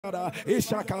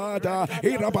Ishakada,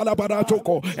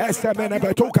 Irabalabaratoko,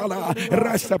 Estemenebetukala,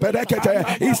 Restaberekete,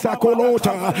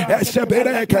 Isakolota,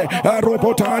 Eshebereke,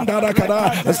 Robotanda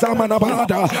Rakada,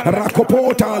 Zamanabada,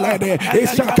 Rakopota Lede,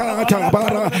 Ishakata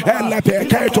Bara,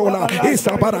 Elepeketola,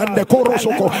 Isabarande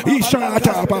Korosoko,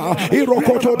 Ishataba,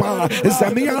 Irokotoba,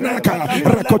 Zamianaka,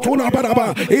 Rakotula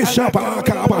Baraba,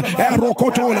 Ishabakaba,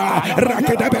 Erokotola,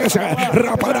 Rakedabese,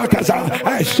 Rabarakaza,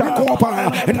 Eshakopa,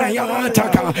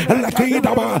 Nayataka,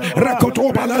 Lakidaba.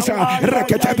 Rakotobalasa,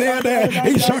 Raketebede,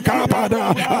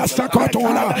 Ishakabada,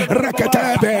 Asakotola,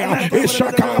 Raketebe,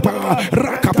 Ishakaba,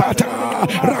 Rakapata,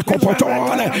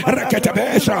 Rakopotole,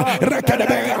 Raketebesha,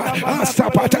 Raketebea,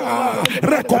 Asapata,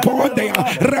 Rakopondia,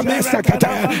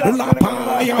 Ramesakata,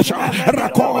 Lapayasha,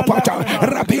 Rakopata,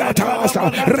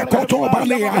 Rabiatasa,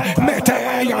 Rakotobalia,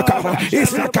 Meteyaka,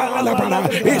 Isakalabana,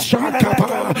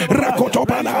 Ishakapa,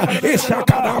 Rakotobala,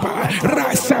 Isakadaba,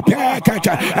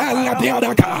 Rasapekata,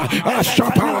 Alabiadaka,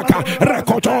 Ashapaka,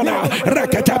 Rakotola,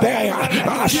 Rakatabea,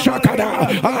 Ashakada,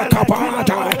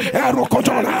 Akapata,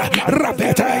 Erokotola,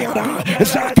 Rabeteada,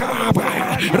 Zakaba,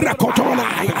 Rakotola,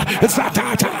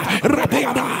 Zatata,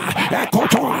 Rabeada,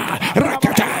 Ekotoa,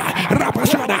 Rakata,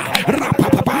 Rapasada,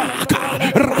 Rapapaka,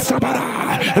 Rasabara,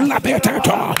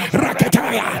 Labeteto,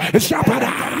 Rakataya,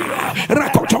 Zabara,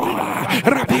 Rakotoa,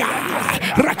 Rabia,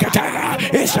 Rakataya,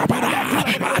 Isabara,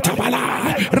 Atabala,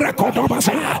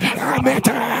 Rakotobasa,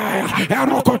 Ameta,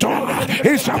 Arokoto,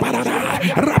 Isabarada,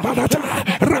 Rabanata,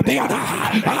 Rabiada,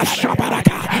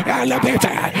 Ashabaraka,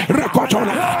 Elebeta,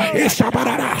 Rakotola,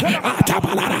 Isabarada,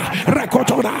 Atabalada,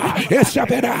 Rakotona,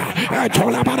 Isabeda,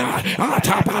 Atolabara,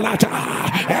 Atabalata,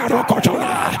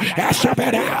 Arokotola,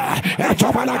 Isabeda,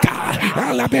 Atobalaka,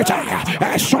 Elebeta,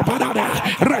 Asobarada,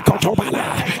 Rakotobala,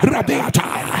 Rabiata,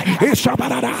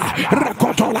 Isabarada,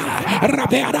 Rakotola,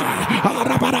 Rabiada,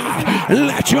 Arabada.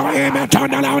 Let your amen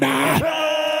turn louder.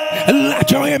 Let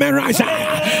your amen rise.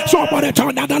 Somebody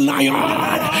turn down the lion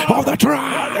of the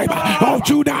tribe of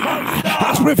Judah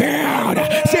has prevailed.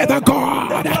 Say the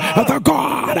God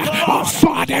of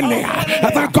suddenly,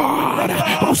 the God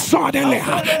of suddenly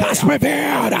has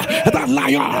prevailed. The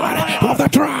lion of the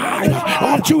tribe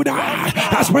of Judah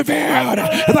has prevailed.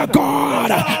 The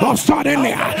God of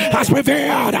suddenly has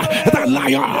prevailed. The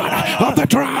lion of the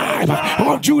tribe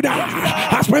of Judah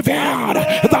has prevailed.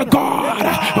 The God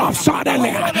of suddenly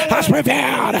has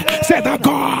prevailed. Say the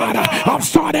God of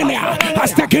suddenly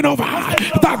has taken over.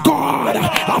 The God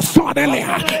of suddenly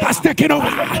has taken over.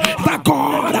 The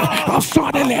God of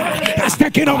suddenly has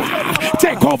taken over.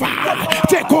 Take over.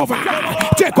 Take over.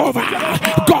 Take over.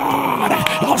 God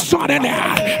of suddenly.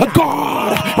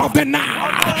 God of the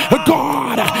night.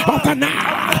 God of the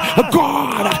night.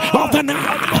 God of the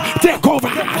night. Take over.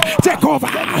 Take over.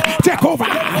 Take over.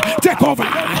 Take over.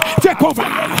 Take over.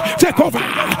 Take over.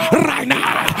 Right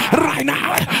now. Right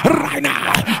now, right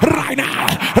now, right now,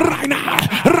 right now,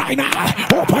 right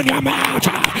now. Open your mouth.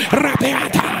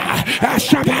 Rabiata,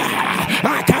 Ashaba,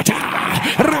 Akata,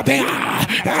 Rabia,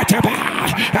 Ataba,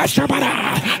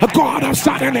 Ashabara, God of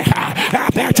suddenly,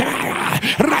 Abeta,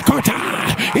 Rakota,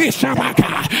 Ishabaka,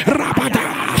 Rabada,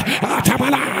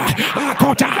 Atabala,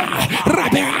 Akota,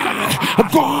 Rabia,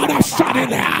 God of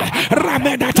suddenly,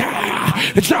 Ramedata,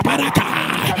 Jabaraka,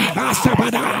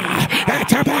 Asabada,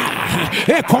 Ataba.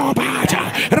 Ekobata,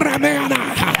 Rameana,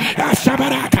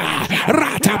 Ashabaraka,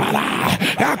 Ratabala,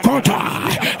 Akota,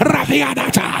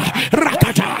 Ravianata,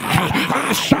 Rakata,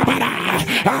 Ashabara,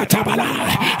 Atabala,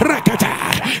 Rakata,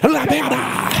 Labiana,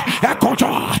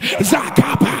 Akota,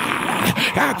 Zakapa,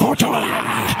 Akota,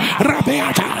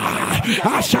 Rabiata,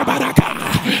 Ashabaraka,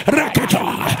 Rakato,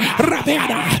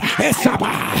 Raviana,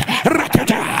 Esaba,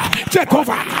 Rakata, take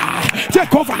over,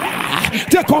 take over,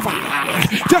 take over,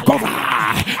 take over.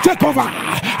 Take over,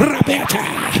 Rabeta,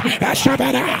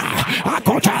 Ashabana,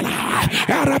 Akotala,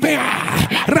 Arabia,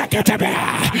 Rakatabe,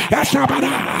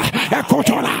 Ashabana,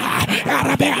 Akotola,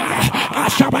 Arabia,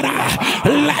 Ashabana.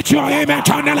 Let your amen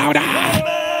turn louder.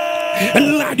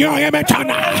 Let your amen turn.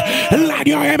 Let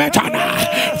your amen turn.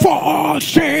 For all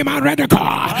shame and ridicule,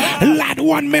 let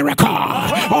one miracle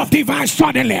of divine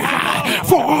suddenly.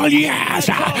 For all years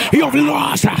you've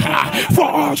lost, for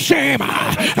all shame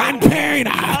and pain,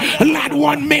 let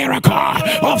one miracle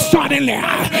of suddenly,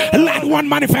 let one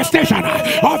manifestation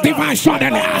of divine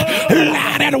suddenly,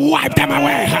 let it wipe them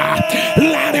away.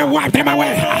 Let it wipe them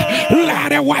away.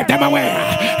 Let it wipe them away.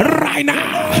 Right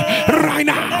now, right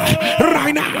now,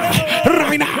 right now.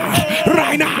 Right now,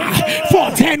 right now,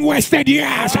 for 10 10 wasted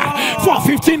years, for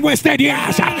 15 wasted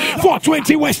years, for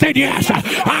 20 wasted years.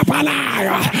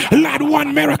 Let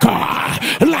one miracle,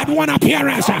 let one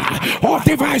appearance of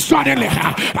divine suddenly,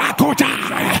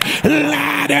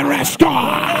 let it restore,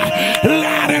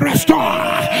 let it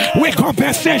restore with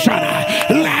compensation,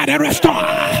 let it restore,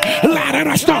 let it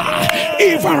restore.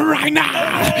 Even right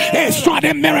now, a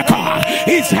sudden miracle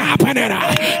is happening.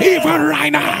 Even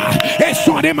right now, a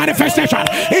sudden manifestation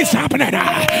is happening.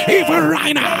 Even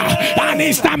right now, an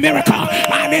instant miracle,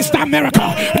 an instant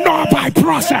miracle. Not by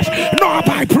process, not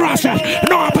by process,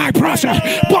 not by process,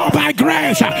 but by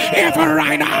grace. Even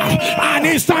right now, an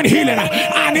instant healing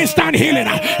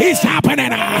is happening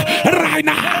right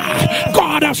now.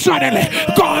 God of suddenly,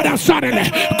 God of suddenly,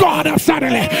 God of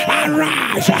suddenly,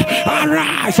 arise,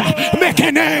 arise, make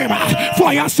a name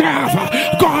for yourself.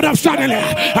 God of suddenly,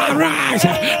 arise,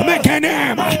 make a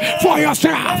name for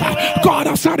yourself. God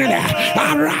of suddenly,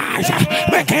 arise,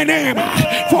 make a name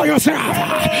for yourself.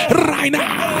 Right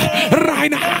now,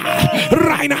 right now,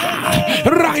 right now,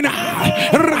 right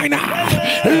now, right now.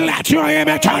 Let your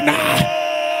image turn now.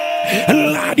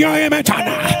 Let your image turn.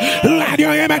 Let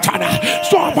your image turn.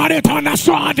 Somebody turn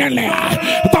suddenly.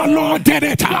 The Lord did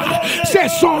it. Say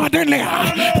suddenly.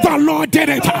 The Lord did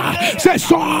it. Say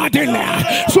suddenly.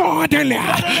 Suddenly.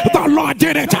 The Lord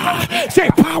did it. Say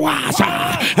powers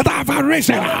that have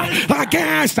arisen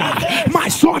against my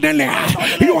suddenly.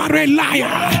 You are a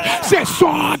liar. Say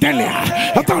suddenly.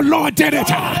 The Lord did it.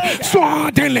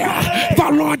 Suddenly. The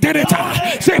Lord did it.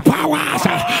 Say powers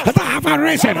that have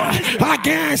arisen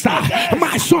against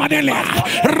my suddenly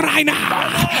right now.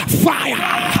 Fire,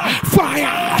 fire,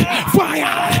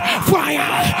 fire, fire,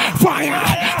 fire,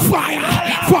 fire,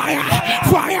 fire,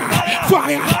 fire,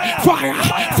 fire, fire,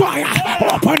 fire.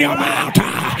 Open your mouth.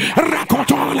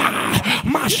 Rakotola,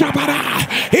 Mashabara.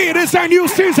 It is a new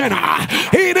season.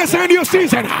 It is a new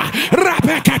season.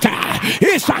 Rapekata,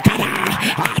 Isakara,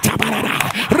 Atabarada,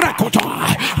 Rakoto,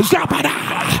 Zabada,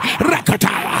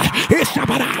 Rakata,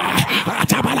 Isabara,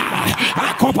 Atabara,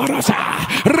 Akoporosa,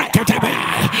 Rakatabe,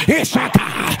 Isaka,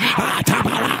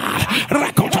 Atabara,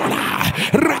 Rakotola,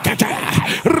 Rakata,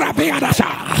 Rabiadasa,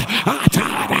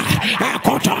 Atada,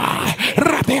 Akota,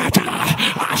 Rabiata,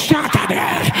 Ashakade,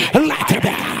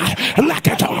 Latabe,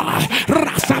 Lakato,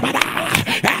 Rasabada,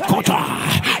 Akota,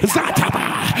 Zataba,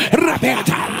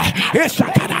 Rabiata,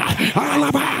 Isakada,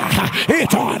 Alaba,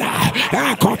 Itora,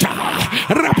 Akota,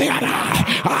 Rabiada,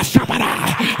 Asabada,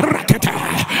 Rakata,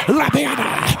 Labiada,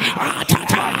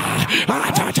 Atata,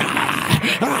 Atata,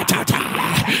 Atata,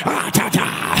 Atata,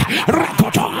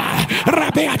 Rakoto,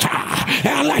 Rabiata,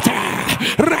 Alata,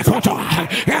 Rakoto,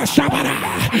 Asabada,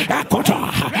 Akoto,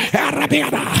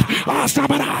 Arabiada,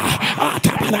 Asabada,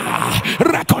 Atabada,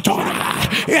 Rakoto,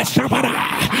 Isabada,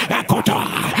 Akoto,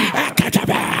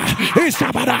 Akatabe,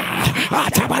 Isabada,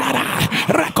 Atabada,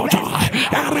 Rakoto,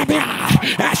 Arabia,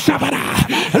 Asabada.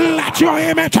 Let your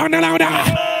image turn louder.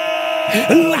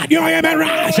 Let your image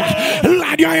rise.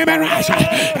 Let your image rise.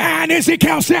 And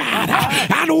Ezekiel said,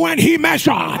 and when he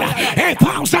measured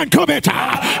 1,000 cubits,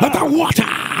 the water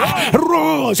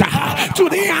rose to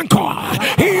the ankle.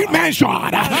 He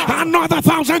measured another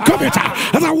 1,000 cubits.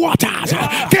 The waters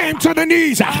came to the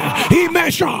knees. He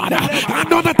measured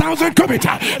another 1,000 cubits.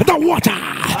 The water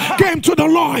came to the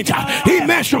loins. He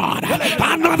measured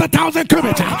another 1,000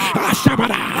 cubits.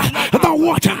 The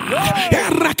water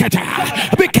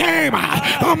became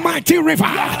a mighty river.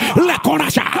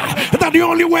 That the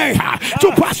only way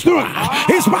to pass through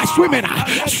is by swimming.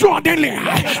 Suddenly,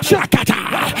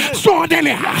 Shakata,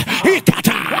 suddenly,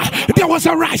 Ikata, there was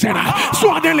a rising.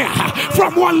 Suddenly,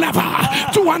 from one level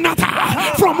to another,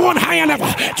 from one higher level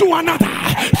to another.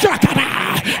 Shakata,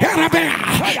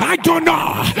 I don't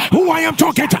know who I am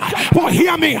talking to, but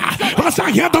hear me as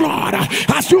I hear the Lord.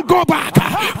 As you go back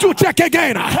to check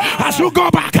again, as you go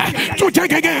back to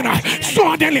check again,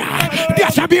 suddenly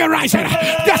there shall be a rising,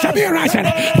 there shall be a rising,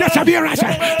 there shall be a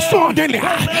rising, suddenly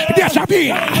there shall be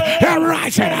a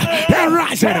rising, a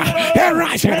rising, a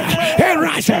rising, a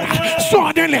rising,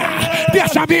 suddenly there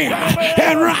shall be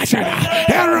a rising,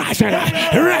 a rising,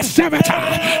 receive it,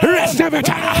 receive it,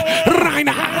 right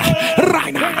now,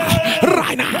 right now,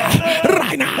 right now,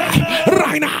 right now,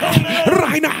 right now,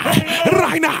 right now,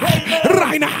 right now,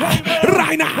 right now,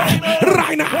 right now,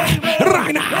 right now,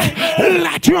 right now,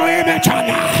 let your image on.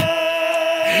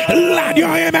 Let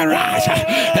your image rise.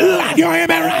 Let your image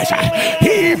rise.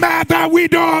 He met the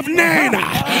widow of Nain.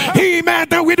 He met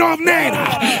the widow of Nain.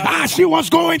 as she was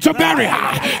going to bury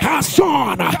her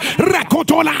son,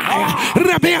 Rakotolai,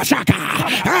 Rebeshaka,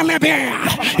 Alebea,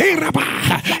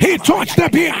 he touched the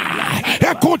beer,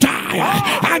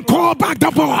 and called back the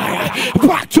boy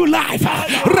back to life.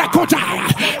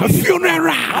 Rakotai,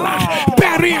 funeral,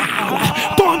 burial,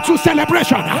 turned to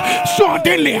celebration.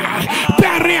 Suddenly,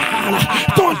 burial,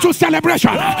 turned to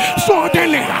celebration.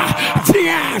 Suddenly,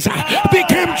 tears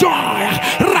became joy.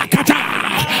 Rakata,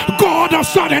 God of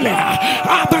suddenly,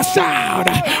 at the sound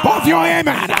of your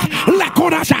amen,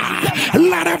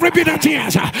 let every bit of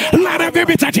tears, let every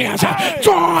bit of tears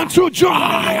turn to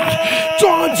joy,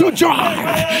 turn to joy,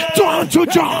 turn to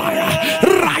joy.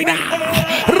 Right now,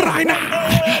 right now,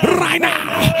 right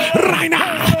now, right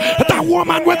now. That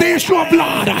woman with the issue of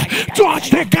blood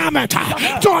touched the garment,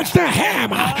 touched the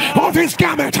hem of his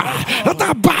garment.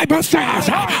 The Bible says,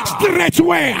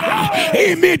 straightway,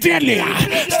 immediately,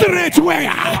 straightway,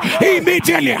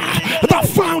 immediately, the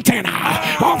fountain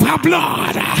of her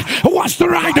blood was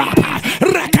dried up.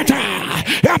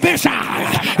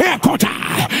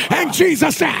 And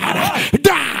Jesus said,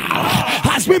 thou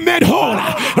hast been made whole.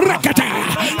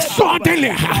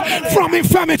 Suddenly, from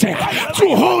infirmity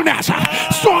to wholeness.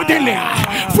 Suddenly,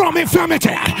 from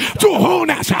infirmity to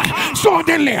wholeness.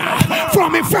 Suddenly,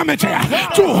 from infirmity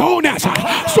to wholeness.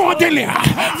 Suddenly,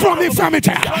 from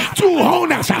infirmity to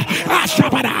wholeness.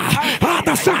 Ashabada, at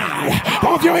the side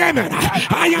of your amen,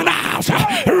 I announce,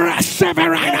 receive it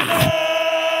right now.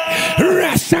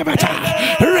 Receive it,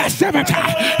 receive it,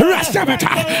 receive it,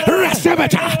 receive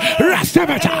it, receive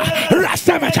it,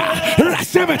 receive it,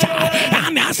 receive it.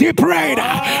 And as he prayed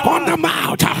on the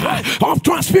mount of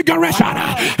transfiguration,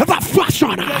 the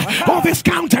fashion of his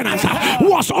countenance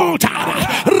was altered.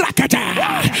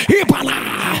 Rakata, Ibala,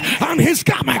 and his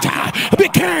garment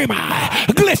became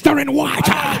glistering white.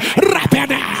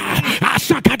 Rapida,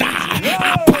 Asakada,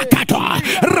 Apakato,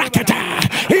 Rakata,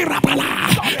 Irabala,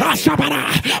 Ashabara.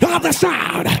 At the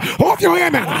sound of your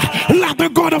amen, let the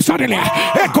God of suddenly,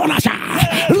 let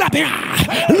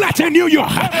a new year,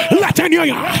 let a new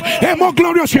year, a more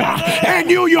glorious year, a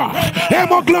new year, a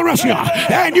more glorious year,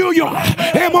 a new year,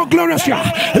 a more glorious year.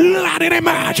 Let it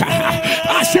emerge.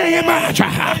 I say emerge.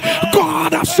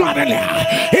 God of suddenly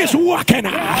is working.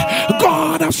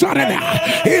 God of suddenly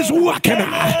is working.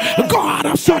 God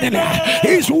of suddenly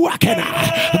is working.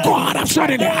 God of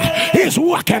suddenly is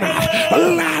working.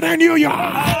 Let a new year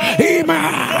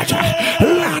emerge.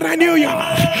 Let a new year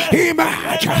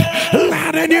emerge.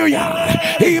 Let a new year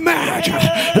emerge.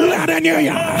 Let a new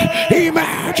year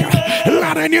emerge.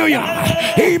 Let a new year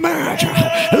emerge.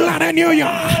 Let a new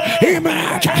year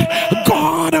emerge.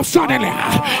 God of suddenly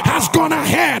has gone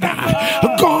ahead.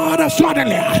 God of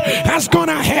suddenly has gone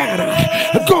ahead.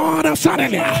 God of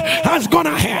suddenly has gone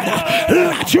ahead.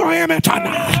 Let your amen turn.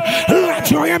 Let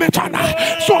your amen turn.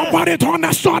 Somebody turn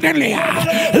suddenly.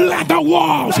 Let the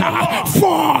walls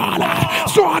fall.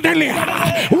 Suddenly,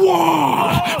 wall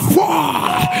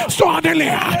fall.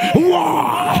 Suddenly,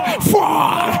 wall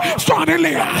fall.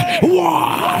 Suddenly,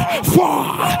 wall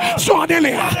fall.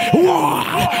 Suddenly, wall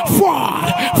fall.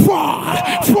 Fall.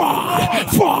 Fall.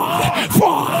 Fall.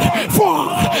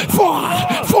 Fall.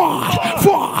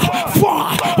 Fall.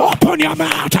 Fall. Open your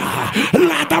mouth.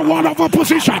 Let the wall of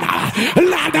opposition,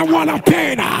 let the wall of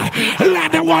pain,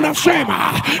 let the wall of shame,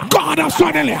 God of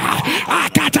suddenly,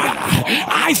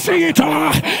 I see it,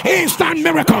 instant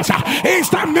miracles,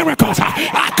 instant miracles.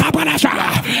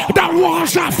 The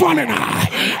walls are falling,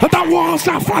 the walls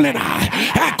are falling.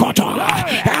 Ekota,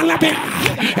 Alabia,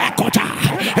 Ekota,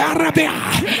 Arabia,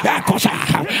 Ekota,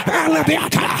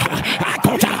 Alabiata,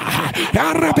 Ekota,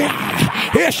 Arabia,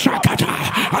 Ishakata,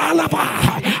 Alaba,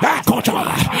 Ekota,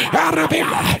 Arabia,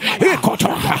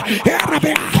 Ekota,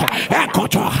 Arabia,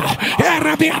 Ekota,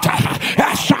 Arabiata,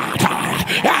 Ashata,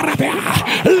 Arabia,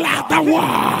 let the war,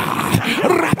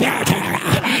 Rabiata,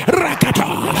 Rakata,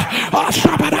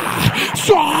 Ashabada,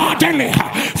 suddenly,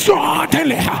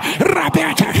 suddenly,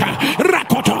 Rabiata,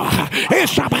 Rakota,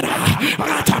 Ishabada,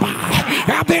 Ataba,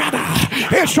 Abiada,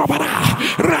 Ishabada,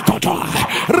 Rakota,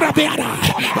 Rabiada,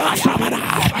 Ashabada,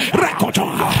 Rakota,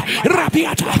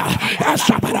 Rabiata,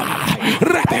 Ashabada,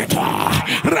 Rabiata,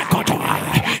 Rakota,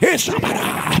 Ishabada,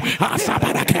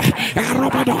 Ashabada,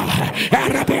 Arabada,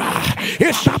 Arabia,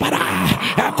 Ishabada,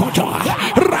 Akota,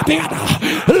 Rabiada,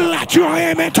 let your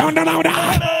amen turn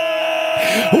louder.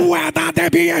 Whether there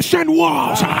be ancient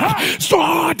walls,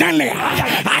 suddenly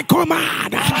I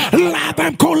command, let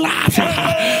them collapse.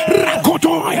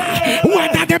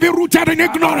 Whether they be rooted in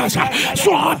ignorance,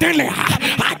 suddenly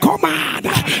I command,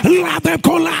 let them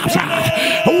collapse.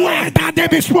 Whether they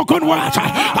be spoken words,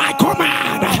 I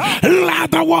command,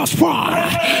 let the walls fall.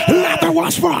 Let the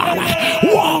walls fall.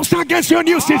 Walls against your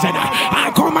new season. I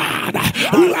command.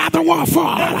 Let the wall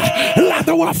fall. Let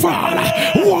the wall fall.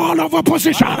 Wall of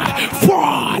opposition.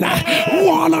 Fall.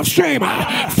 Wall of shame.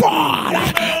 Fall.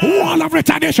 Wall of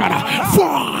retardation.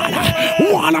 Fall.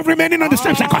 Wall of remaining on the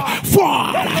same cycle.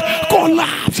 Fall.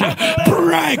 Collapse.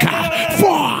 Break.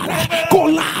 Fall.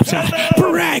 Collapse.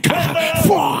 Break.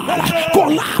 Fall.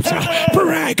 Collapse.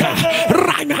 Break.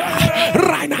 Right now.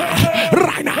 Right now.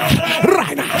 Right now.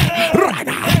 Right now. Right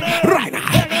now. Right now.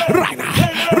 Right now.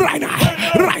 Right now.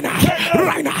 Right now.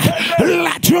 Right now.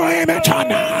 Let your amen turn.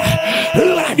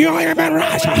 Let your amen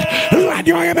rise. Let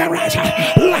your amen rise.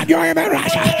 Let your amen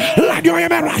rise. Let your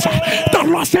amen rise. The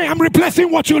Lord say, I'm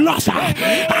replacing what you lost.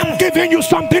 I'm giving you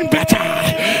something better.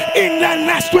 In the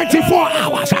next 24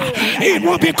 hours, it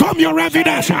will become your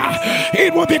evidence.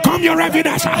 It will become your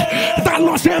evidence. The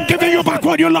Lord say, I'm giving you back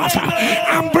what you lost.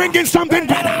 I'm bringing something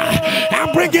better.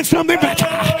 I'm bringing something better.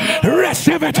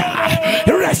 Receive it.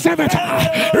 Receive it.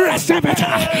 Receive it.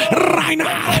 Right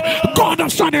now. God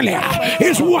of suddenly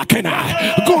is working.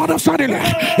 God of suddenly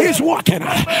is working.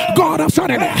 God of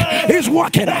suddenly is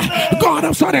working. God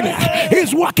of suddenly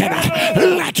is working.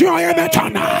 Let your amen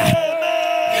turn.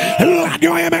 Let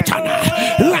your amen turn.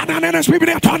 Let an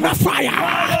Nsppd turn the fire.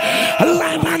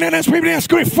 Let an Nsppd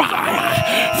scream fire.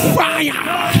 Fire.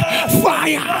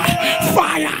 Fire.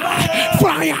 Fire.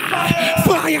 Fire.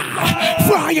 Fire.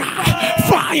 Fire.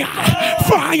 Fire.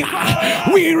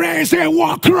 Fire. We raise a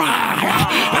war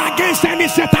cry against any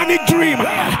satanic dream.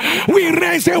 We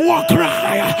raise a war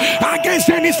cry against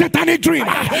any satanic dream.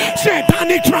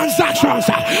 Satanic transactions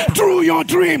through your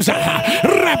dreams.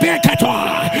 Rebecca,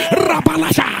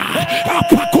 Rabalasha,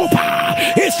 Apakupa,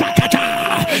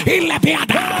 Isakata,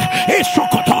 Ilepiada,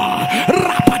 Isokoto,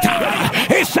 Rapata,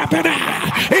 Isapene,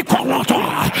 Ikoloto,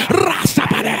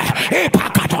 Rasapane,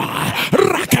 Ipakato,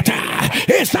 Rakata,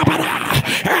 Isabara.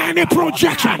 Any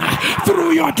projection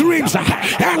through your dreams,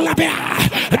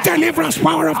 deliverance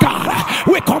power of God,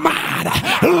 we command,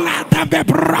 let them be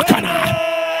broken.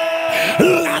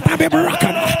 Let them be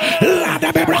broken. Let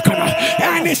them be broken.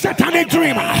 Any satanic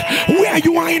dream where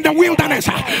you are in the wilderness,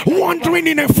 wandering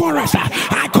in a forest,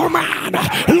 I command,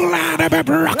 let them be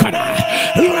broken.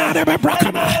 Let them be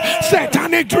broken.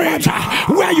 Satanic dreams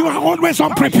where you are always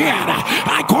unprepared,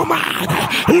 I command,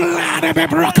 let them be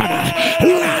broken.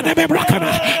 Let them be broken.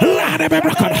 Let them be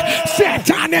broken.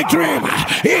 Satanic dream,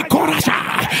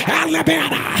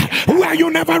 where you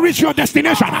never reach your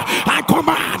destination, I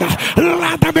command,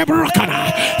 let them be broken.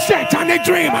 Satanic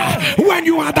dream, when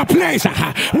you are the place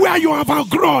where you have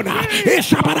outgrown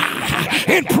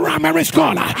in primary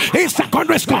school, in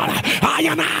secondary school, I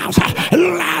announce,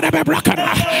 let them be broken.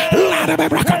 Let them be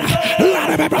broken. Let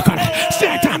them be broken.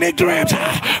 Satanic dreams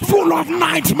full of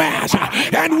nightmares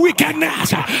and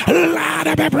wickedness, let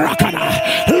them be broken.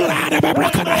 Let them be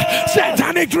broken.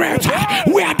 Satanic dreams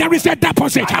where there is a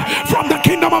deposit from the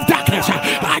kingdom of darkness,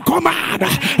 I command,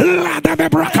 let them be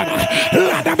broken.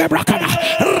 Let them be broken.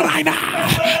 Right now.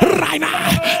 Right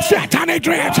now. Satanic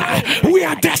dreams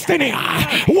where destiny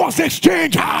was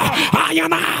exchanged, I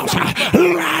announce,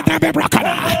 let them be broken.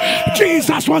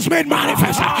 Jesus was made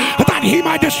manifest that he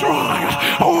might destroy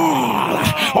all.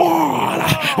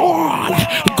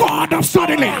 God of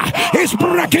suddenly is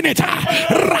breaking it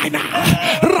right now.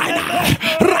 Right now.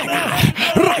 Right now.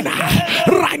 Right now.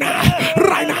 Right now.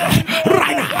 Right now.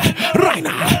 Right now. Right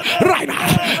now. Right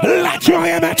now. Let your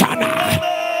amen turn.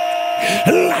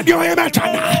 Let your amen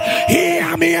turn.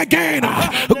 Hear me again.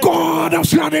 God of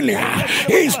suddenly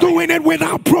is doing it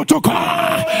without protocol.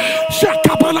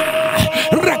 Shakabala.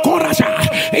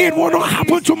 It will not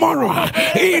happen tomorrow.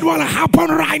 It will happen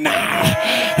right now.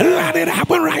 Let it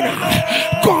happen right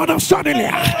now. God of suddenly,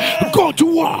 go to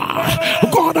war.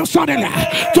 God of suddenly,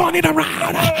 turn it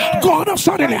around. God of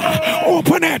suddenly,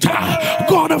 open it.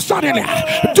 God of suddenly,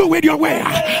 do it your way.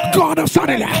 God of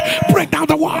suddenly, break down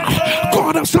the wall.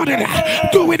 God of suddenly,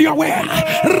 do it your way.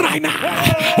 Right now.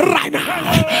 Right now.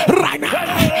 Right now.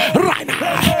 Right now.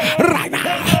 Right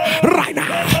now. Right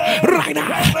now. Right now.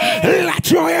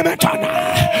 Let your amen turn.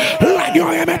 Let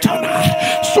your amen turn.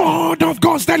 Sword of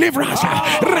God's deliverance.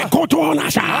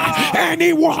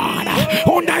 Anyone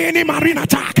under any marine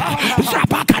attack,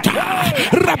 Zapakata,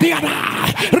 Rabiana,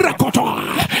 Rakoto,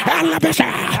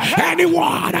 Alabesa,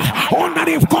 anyone under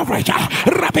the coverage,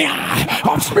 Rabia,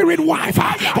 of spirit wife,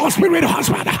 or spirit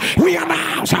husband, we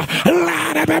announce,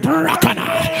 let them be broken.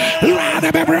 Let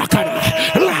them be broken.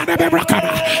 Let them be broken.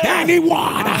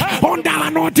 anyone under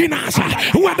an ordinance,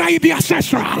 whether it be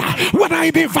ancestral, whether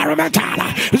it be environmental,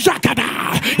 Zakada,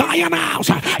 I announce,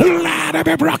 let it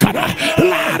be broken,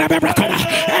 let it be broken.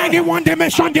 Anyone they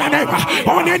mention their name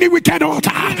on any wicked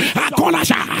altar,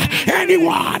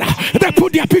 anyone they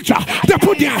put their picture, they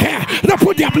put their hair, they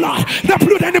put their blood, they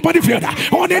put anybody fluid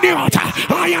on any altar,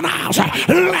 I announce,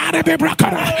 let it be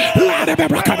broken, let it be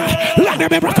broken, let it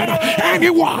be broken.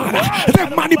 Anyone they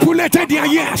manipulated their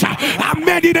years and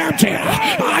made it empty,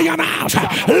 I announce,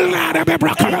 let it be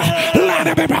broken, let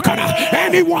it be broken.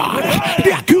 Anyone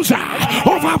the accuser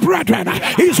of our brethren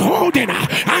is holding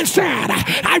and said,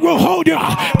 I will hold you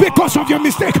because of your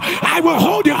mistake, I will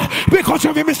hold you because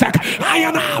of your mistake, I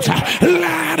announce,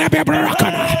 let it be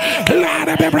broken, let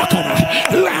it be broken,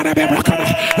 let it be broken,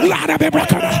 let it be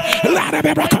broken, let it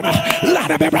be broken,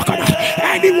 let it be broken.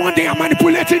 Anyone they are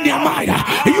manipulating their mind,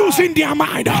 using their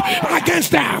mind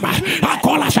against them,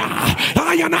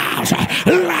 I announce,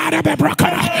 let it be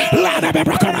broken, let it be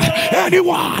broken.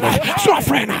 Anyone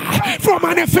suffering from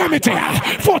an infirmity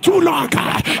for too long,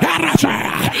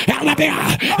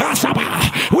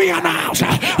 we announce,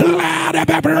 let it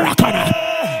be broken,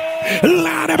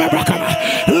 let it be broken,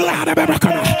 let it be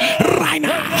broken. Right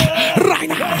now, right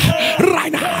now,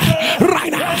 right now,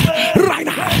 right now, right now, right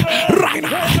now, right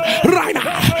now,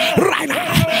 right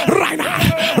now, right now,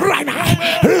 right now.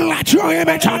 Let your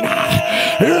image on,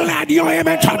 let your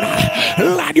image on,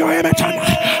 let your image on,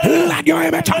 let your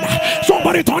image on.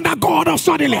 Somebody turn the God of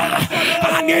suddenly.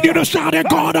 I need you to shout the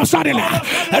God of suddenly.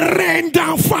 Rain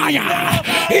down fire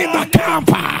in the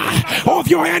camp of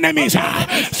your enemies.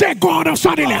 Say God of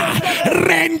suddenly.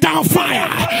 Rain down fire.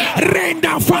 Rain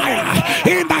down fire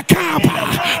in the camp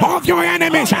of your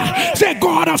enemies. Say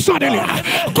God of suddenly.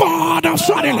 God of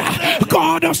suddenly.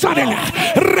 God of suddenly.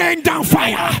 Rain down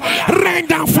fire. Rain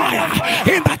down fire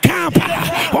in the camp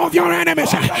of your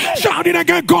enemies. Shout it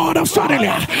again. God of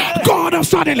suddenly. God of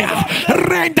suddenly.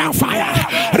 Rain down fire.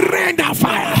 Rain down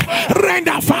fire. Rain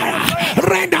down fire.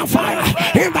 Rain down fire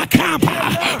in the camp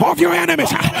of your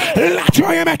enemies. Let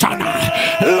your image turn.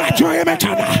 Let your image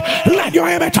turn. Let your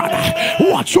image turn.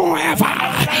 Whatsoever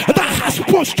that has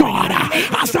pushed on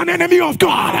as an enemy of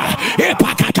God,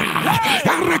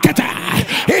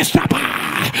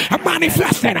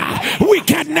 manifesting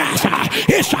wickedness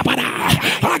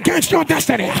against your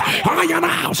destiny, I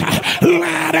announce,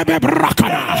 let it be broken,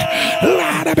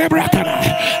 let it be broken,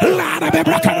 let it be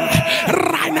broken,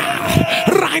 right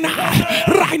now, right now,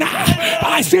 right now.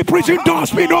 I see prison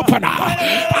doors being opened,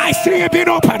 I see it being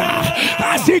opened,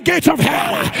 I see gates of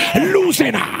hell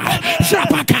losing,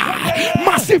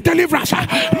 massive deliverance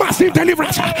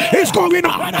is going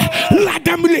on. Let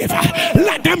them live,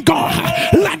 let them go,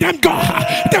 let them go.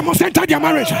 They must enter their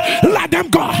marriage, let them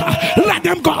go, let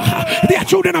them go. Their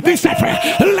children are being set free,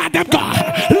 let them go,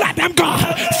 let them go.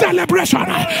 Celebration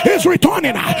is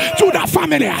returning to the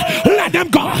family, let them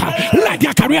go, let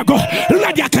their career go,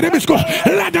 let their academics go,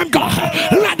 let them go,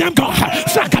 let them go.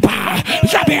 Sakapa,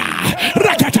 Zabia,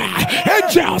 Rakata,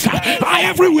 angels are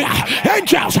everywhere,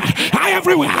 angels are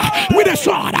everywhere with a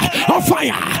sword of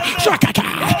fire. Sakata,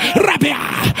 Rabia,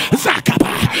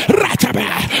 Zakapa, Ratabe,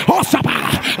 Osaba,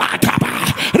 Ataba,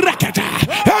 Rakata.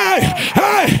 Hey,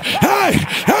 hey, hey,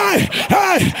 hey,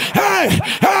 hey, hey,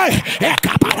 hey,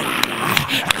 Ekapara,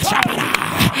 Asabara,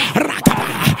 Rakaba,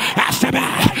 Asaba,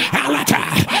 Alata,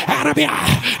 Arabia,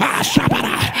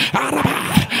 Asabara, Araba,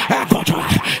 Akoto,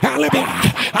 Alabia,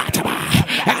 Ataba,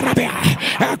 Arabia,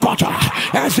 Akoto,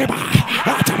 Asiba,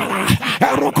 Atabara,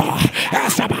 Aroko,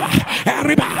 Asaba,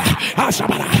 Ariba,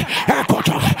 Asabara,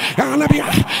 Akoto, Alabia,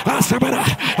 Asabara,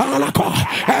 Alako,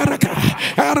 Araka,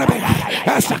 Arabia,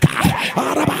 Asaka,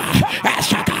 Araba,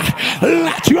 Asaka.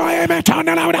 Let your image turn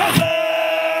around.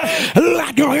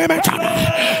 Let your image turn.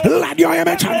 Let your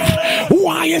image turn.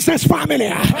 Why is this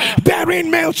family bearing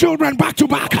male children back to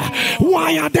back?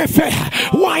 Why are they fair?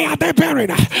 Why are they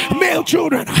bearing male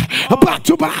children back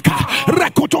to back?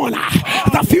 Rekotola.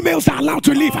 The females are allowed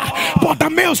to live, but the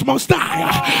males must die.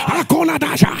 Akola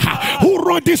Dasha. Who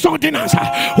wrote this ordinance?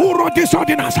 Who wrote this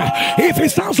ordinance? If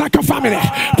it sounds like a family,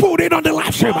 put it on the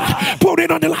live stream. Put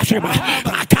it on the live stream.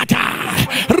 Akata.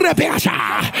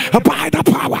 Rebeasha. By the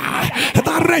power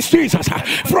that raised Jesus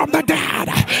from the dead,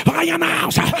 I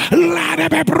announce, let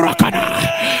it be broken.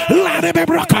 Let it be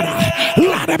broken.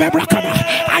 Let it be broken.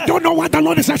 I don't know what the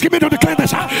Lord is asking me to declare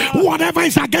this. Whatever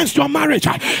is against your marriage,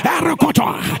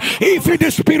 if it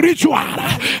is spiritual,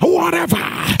 whatever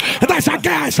that's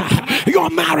against your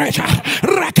marriage,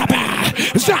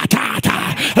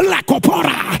 Zakata,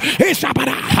 Lakopora,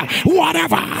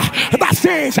 Whatever that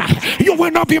says you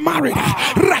will not be married,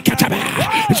 at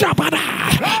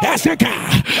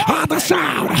the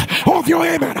sound of your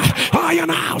amen, iron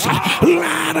house,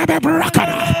 let it be broken.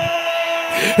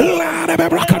 Let it be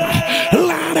broken.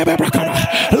 Let it be broken.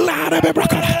 Let it be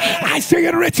broken. I see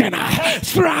it written.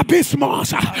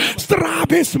 Strabismus.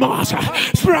 Strabismus.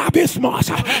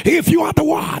 Strabismus. If you are the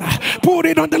one, put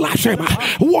it on the live stream.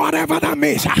 Whatever that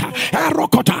means.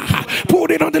 Erokota.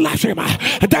 Put it on the live stream.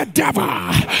 The devil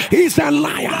is a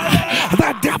liar.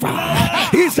 The devil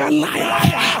is a liar.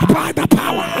 By the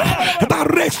power that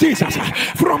raised Jesus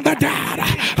from the dead.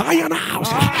 Iron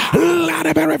house. Let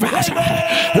it be reversed.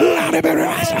 Let it be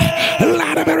reversed.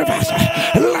 Let it be reversed.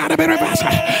 Let it be reversed.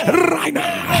 Right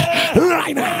now.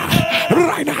 Right now.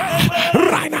 Right now.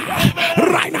 Right now.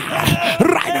 Right now.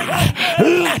 Right now.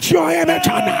 Let your image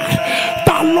on.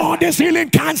 The Lord is healing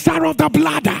cancer of the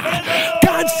bladder.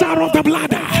 Cancer of the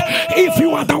bladder. If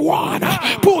you are the one,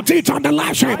 put it on the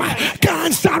live stream.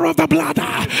 Cancer of the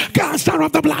bladder. Cancer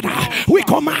of the bladder. We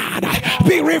command.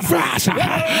 Be reversed.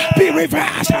 Be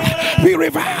reversed. Be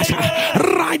reversed.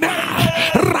 Right now.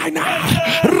 Right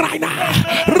now. Right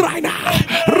now. Right now.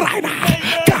 Right now.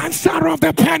 Cancer of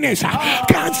the penis.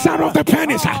 Cancer of the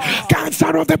penis.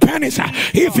 Cancer of the penis.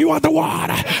 If you are the one,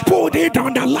 put it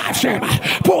on the live stream.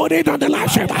 Put it on the live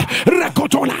stream.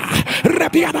 Rekotola.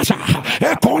 Rebiada.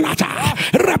 Ekolata.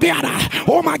 Rebiada.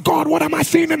 Oh my God, what am I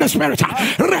seeing in the spirit?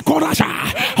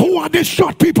 Rekolata. Who are these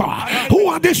short people? Who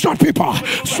are these short people?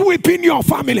 Sweeping your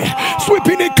family.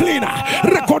 Sweeping it cleaner.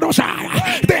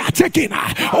 Rekodosa. They are taking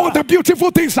all the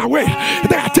beautiful things away.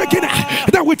 They are taking it.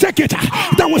 They will take it.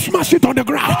 They will smash it on the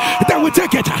ground. They will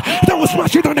take it. They will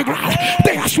smash it on the ground.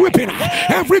 They are sweeping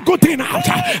every good thing out.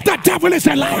 The devil is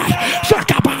a liar.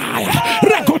 Shakabai,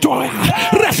 Rekotoya,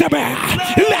 Resebe,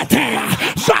 Lete,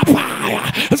 Zapaya,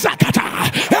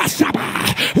 Zakata, Esaba.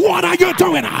 What are you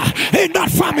doing in that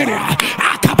family?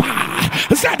 Akaba,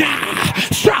 Zeda,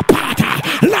 Shapata.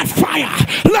 Let fire,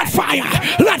 let fire,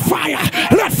 let fire,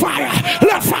 let fire,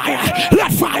 let fire,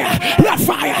 let fire, let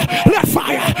fire, let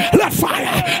fire, let fire.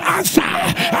 Answer,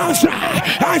 answer,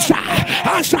 answer,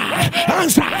 answer,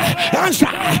 answer, answer,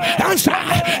 answer.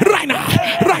 Right now,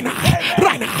 right now,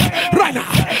 right now, right now,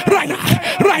 right now,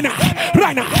 right now,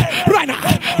 right now, right now,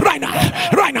 right now,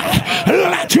 right now.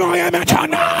 Let your image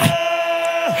turn.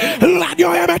 Let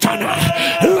your image turn.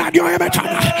 Let your image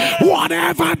turn.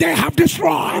 Whatever they have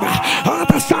destroyed, at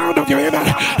the sound of your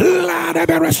image, let it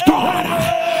be restored.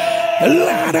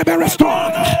 Let it be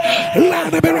restored.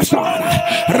 Let it be restored.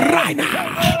 Right now.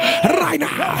 Right now.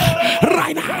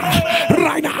 Right now.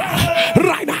 Right now.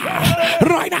 Right now.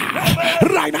 Right now.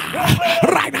 Right now.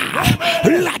 Right now.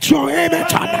 Let your image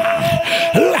turn.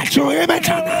 Let your image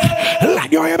turn.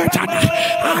 Let your image turn.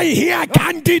 I hear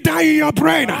candida in your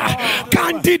brain.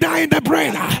 Candida in the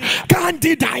brain.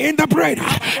 Candida in the brain.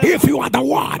 If you are the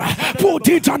one, put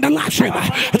it on the live stream.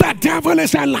 The devil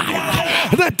is a liar.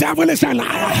 The devil is a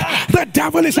liar. The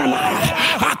devil is a liar.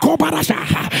 I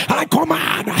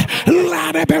command.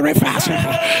 Let it be reversed.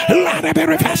 Let it be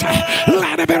reversed.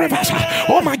 Let it be reversed.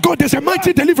 Oh my God, there's a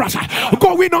mighty deliverance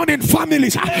going on in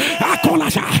families.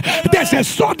 There's a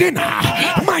sudden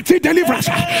mighty deliverance.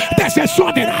 There's a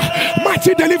sudden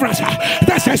mighty deliverance.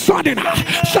 There's a sudden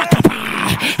shakapa,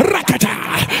 rakata.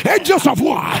 Angels of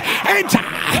war enter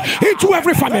into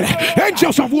every family.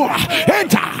 Angels of war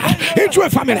enter into a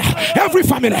family. Every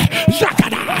family.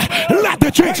 Zakada. Let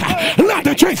the chains. Let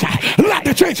the chains. Let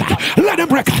the chains. Let them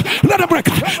break. Let them break.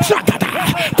 Zakada.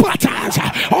 Patterns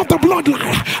of the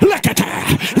bloodline. Lekata.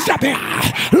 Zabia.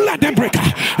 Let them break.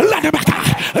 Let them break.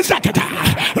 Zakada.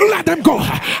 Let them go.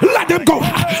 Let them go.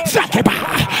 Zakeba.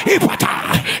 Ipata.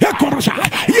 Ekorosa.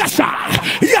 Yes sir.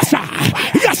 Yes sir.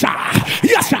 Yes sir.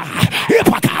 Yes sir.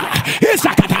 Ipata.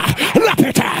 Zakada.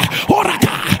 Lapeta.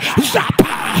 Oraka. Zapa.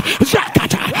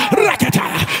 Zakata. Rakata.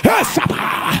 Esaba.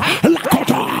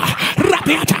 Lakoto.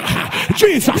 Rabiata.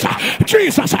 Jesus.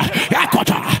 Jesus.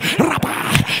 Ekota. Rapa.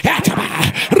 Etaba.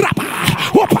 Rapa.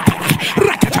 Opata.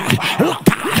 Rakata.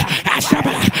 Laka.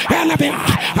 Esaba. Elabia.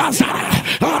 Azara.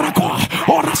 Orako.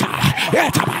 Orasa.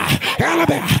 Etaba.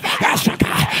 Elabia.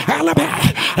 Esaka. Elabia.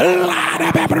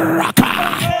 Lada be broken.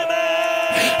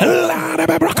 Lada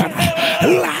be broken.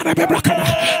 Lada be broken.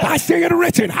 I see it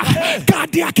written.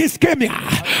 Cardiac ischemia.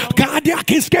 Cardiac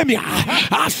ischemia.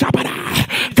 Asabada.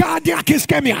 Cardiac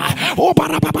ischemia.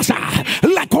 Obarababasa.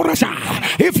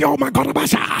 If you're my God,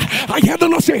 I hear the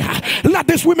Lord say, let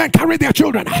these women carry their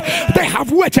children. They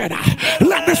have waited.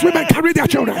 Let these women carry their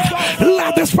children.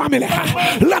 Let this family,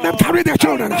 let them carry their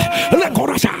children.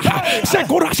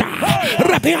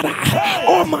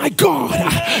 Oh my God,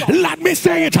 let me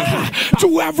say it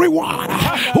to everyone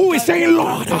who is saying,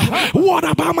 Lord, what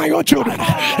about my own children?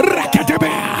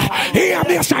 Hear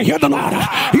this, I hear the Lord.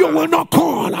 You will not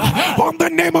call on the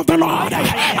name of the Lord,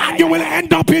 and you will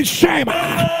end up in shame.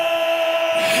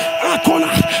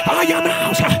 I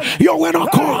announce you will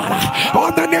not call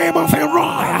on the name of a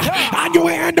roy, and you will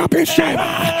end up in shame.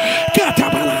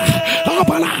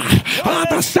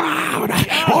 The sound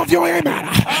of your amen.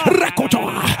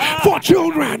 For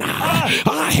children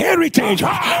are heritage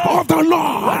of the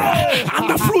Lord, and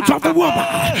the fruit of the womb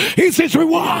is his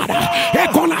reward.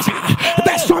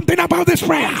 There's something about this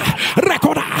prayer.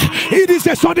 It is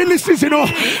a suddenly season.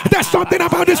 There's something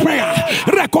about this prayer.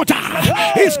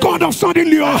 It's God of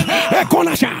suddenly.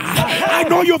 I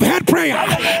know you've heard prayer,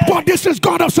 but this is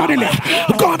God of suddenly.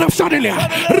 God of suddenly.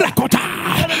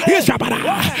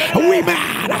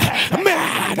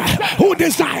 Men who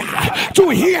desire to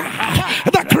hear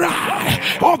the cry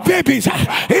of babies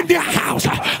in their house.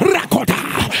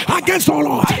 Against the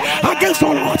Lord, against the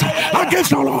Lord, against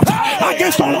the Lord,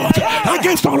 against the Lord,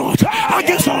 against the Lord,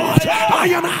 against the Lord. I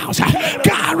announce,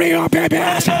 carry your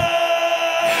babies.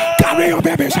 Carry your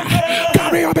babies,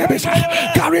 carry your babies,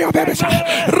 carry your babies,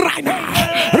 right now,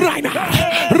 right now,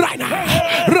 right now,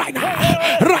 right now,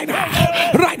 right now,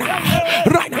 right now,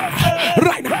 right now,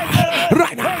 right now,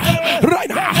 right now, right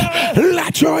now.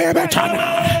 Let your image turn,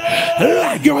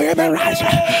 let your image rise,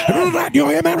 let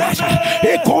your image rise.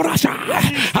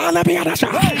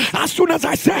 As soon as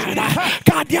I said,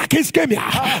 cardiac ischemia,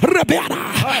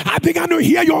 I began to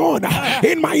hear your own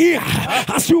in my ear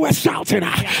as you were shouting,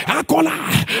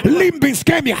 limb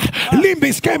ischemia, limb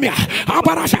ischemia.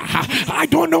 I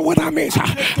don't know what that means,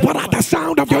 but at the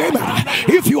sound of your amen,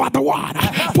 if you are the one,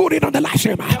 put it on the live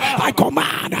stream. I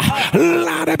command,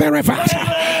 let it be reversed,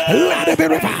 let it be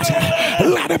reversed,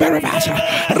 let it be reversed,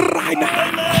 right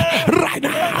now, right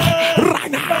now,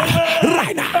 right now,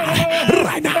 right now,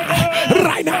 right now, right now,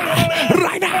 right now.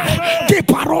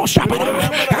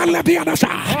 And let the other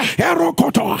side.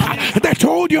 They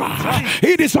told you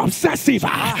it is obsessive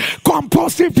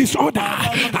compulsive disorder.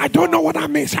 I don't know what that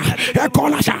means. By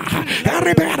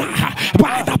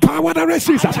the power that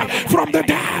raises us from the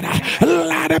dead,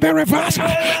 let it be reversed.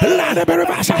 Let it be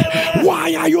reversed.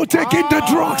 Why are you taking the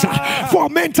drugs for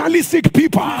mentally sick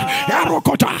people?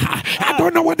 I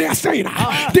don't know what they are saying.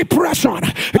 Depression,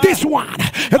 this one,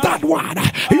 that one.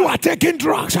 You are taking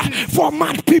drugs for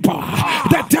mad people.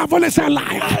 The devil is a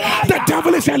liar. The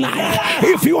devil is a liar.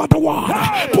 If you are the one,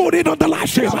 put it on the live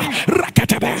stream.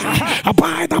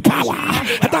 By the power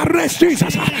that raised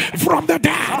Jesus from the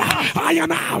dead, I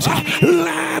announce,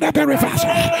 let it be reversed.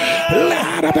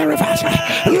 Let it be reversed.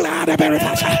 Let it be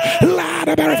reversed. Let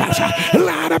it be reversed.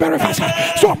 Let it be reversed.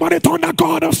 Somebody turn the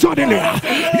God of suddenly.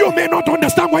 You may not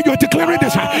understand why you're declaring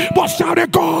this, but shout the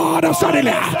God of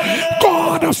suddenly.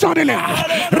 God of suddenly.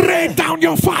 Rain down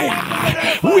your fire.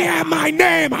 Where my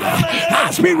name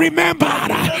has been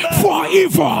remembered for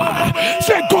evil.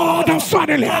 Say, God of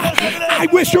suddenly. I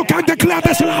wish you can declare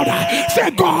this louder.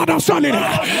 Say, God of suddenly.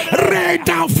 Rain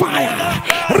down fire.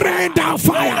 Rain down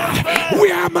fire.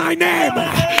 Where my name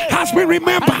has been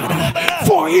remembered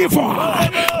for evil.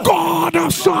 God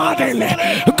of suddenly.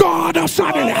 God of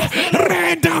suddenly.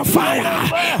 Rain down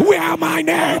fire. Where my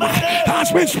name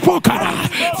has been spoken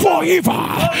for evil.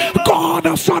 God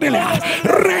of suddenly.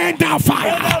 Rain down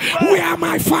fire. Where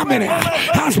my family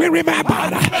has been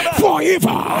remembered for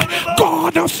evil.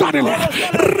 God of suddenly.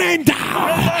 Rain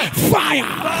down fire.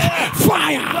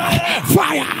 Fire.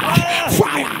 Fire.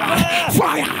 Fire.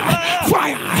 Fire.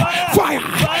 Fire. Fire. Fire.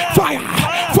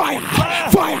 Fire.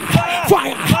 Fire.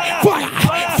 Fire. Fire.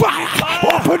 Fire.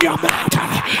 Open your mouth.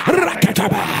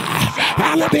 Rakataba.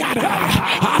 Alabiada.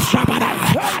 Ashabada.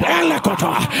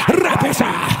 Elekoto. Rapesa.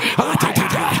 Atata.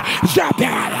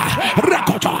 Zabia.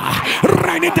 Rakoto.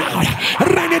 Rain it down.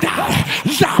 Rain it down.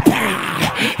 Zabia.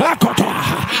 Akoto.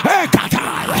 Ekata.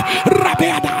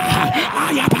 Rabiada.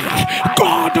 Ayaba.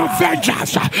 God of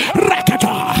vengeance.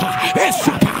 Rakato.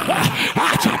 Esapa.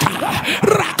 Atata.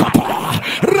 Rakopo.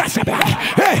 Rasabe.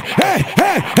 Hey, hey,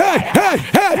 hey, hey, hey,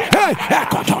 hey, hey.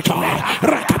 Ekototo.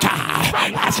 Rakata.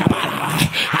 Asabara.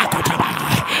 Akotaba.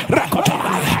 Rakoto.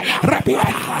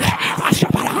 Rabiada.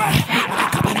 Asabara.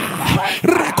 Akabara.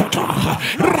 Rakoto.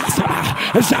 Rasaba.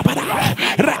 Zabara.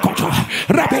 Rakoto.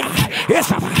 Rabia.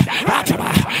 Isaba. Ataba.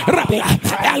 Rabia.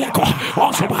 Eleko.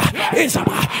 Osaba.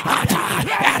 Isaba. Ata.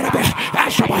 Arabe.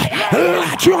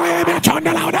 Let your amen turn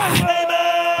louder.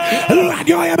 Let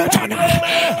your amen turn.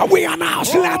 We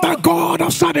announce, let the God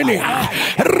of suddenly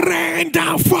rain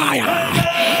down fire.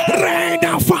 Rain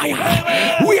down fire.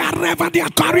 We are never there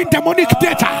carrying demonic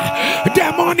data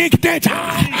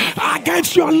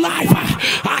against your life,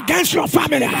 against your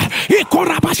family.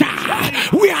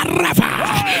 We are never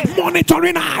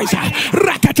monitoring eyes,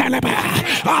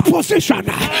 our position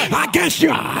against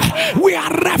you. We are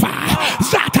never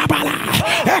Zatabala,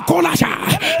 Ekolasha.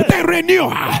 They renew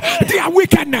their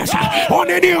wickedness on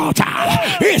any altar.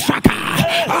 Isaka,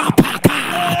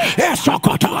 Apaka,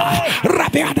 Esokoto,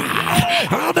 Rabiana.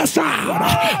 On the sound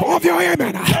of your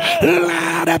amen,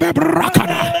 let it be broken.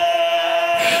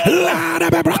 Let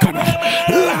it be broken.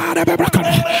 Let it be broken.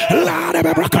 Let it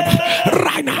be broken.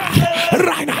 Right now.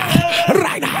 Right now.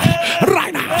 Right now.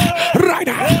 Right now. Right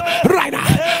now. Right now.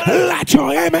 Let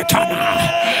your amen turn.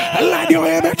 Let your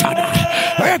amen turn.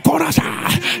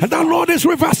 The Lord is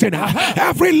reversing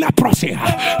every leprosy.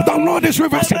 The Lord is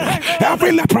reversing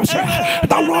every leprosy.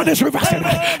 The Lord is reversing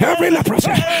every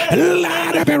leprosy.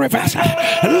 Let it be reversed.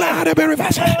 Let it be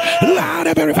reversed. Let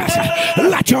it be reversed.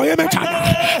 Let your amen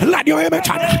turn. Let your amen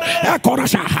turn.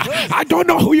 I don't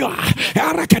know who you are.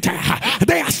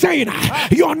 They are saying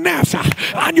your nerves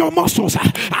and your muscles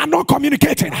are not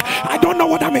communicating. I don't know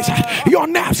what that means. Your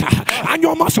nerves and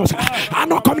your muscles are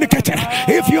not communicating.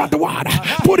 If you are the one,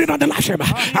 put it on the live stream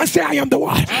and say, I am the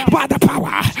one by the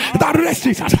power that raised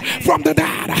Jesus from the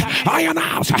dead. I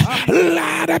announce,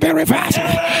 let it be reversed.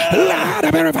 Let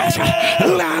it be reversed.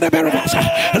 Let it be reversed.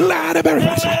 Let it be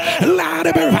reversed. Let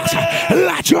it be reversed.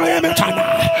 Let your amen turn.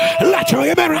 Let your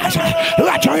amen rise.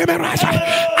 Let your amen rise.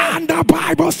 And the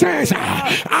Bible says,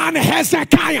 and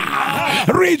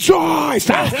Hezekiah rejoiced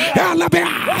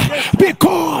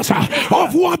because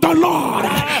of what the Lord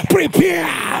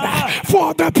prepared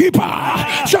for the people.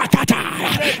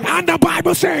 And the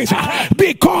Bible says,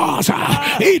 because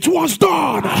it was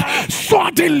done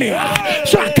suddenly.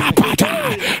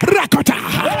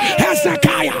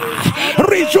 Hezekiah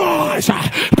rejoiced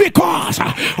because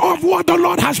of what the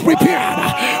Lord has prepared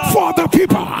for the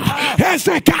people.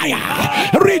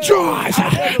 Hezekiah rejoiced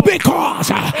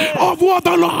because of what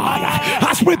the Lord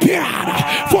has prepared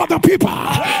for the people,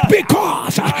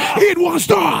 because it was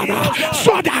done.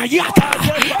 So that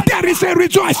there is a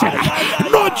rejoicing,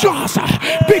 not just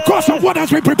because of what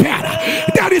has been prepared.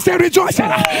 There is a rejoicing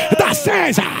that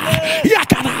says,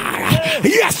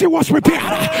 yes, it was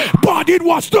prepared, but it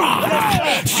was done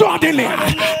suddenly.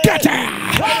 Get it.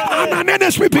 And an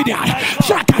Nsppd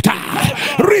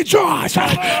rejoice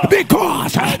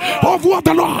because of what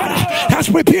the Lord has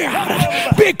prepared,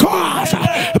 because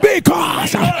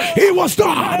it was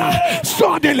done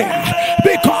suddenly,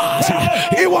 because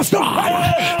it was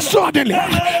done suddenly,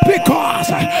 because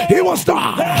it was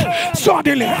done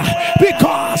suddenly,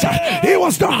 because it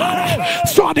was done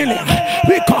suddenly,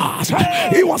 because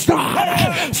it was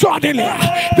done suddenly,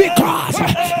 because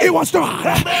it was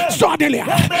done suddenly.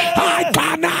 I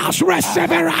can now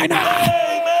receive it right now.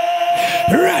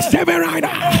 Receive it right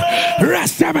now.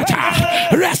 Receive it.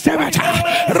 Receive it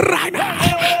right now.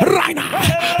 Right now.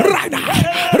 Right now.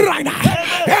 Right now.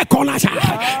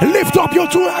 Lift up your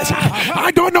two hands.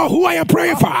 I don't know who I am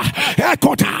praying for.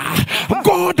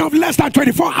 God of less than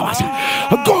 24 hours.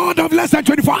 God of less than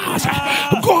 24 hours.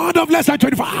 God of less than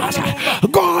 24 hours.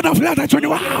 God of less than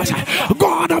 24 hours.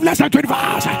 God of less than 24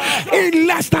 hours. In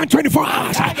less than 24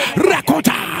 hours.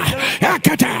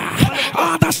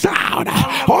 The sound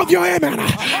of your amen.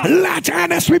 Let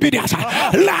Nsppd,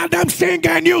 let them sing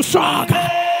a new song.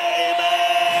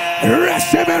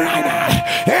 Receive it right now.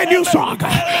 A new song.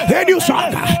 A new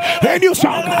song. A new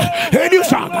song. A new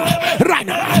song. Right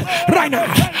now. Right now.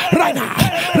 Right now.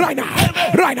 Right now.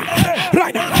 Right now.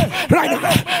 Right now. Right now.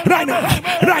 Right now.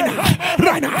 Right now.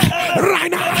 Right now. Right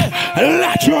now.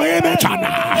 Let your amen turn.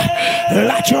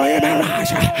 Let your amen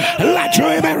rise. Let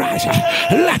your amen rise.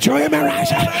 Let your amen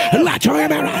rise. Let your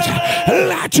amen rise.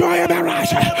 Let your amen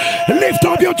rise. Lift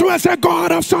up your two and say,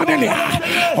 God of suddenly,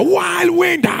 wild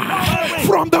wind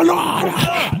from the Lord,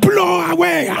 blow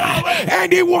away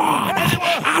anyone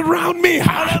around me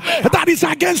that is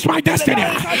against my destiny.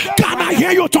 Can I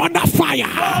hear you thunder fire?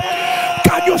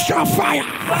 Can you shout fire?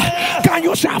 Can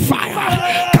you shout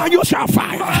fire? Can you shout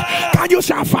fire? Can you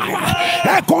shout fire?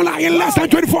 Echola in less than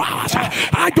 24 hours.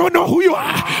 I don't know who you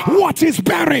are. What is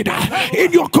buried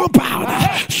in your compound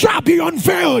shall be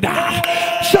unveiled.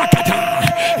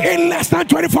 Shakata in less than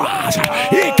 24 hours.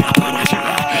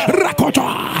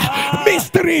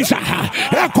 Mystery mysteries,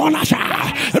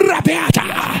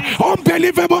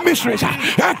 unbelievable mysteries,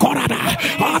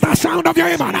 the sound of your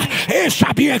iman, it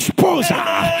shall be exposed.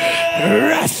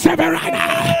 Receive it right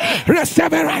now.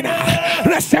 Receive it right now.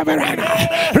 Receive it right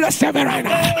now. Receive it right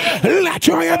now. Let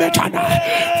your image turn.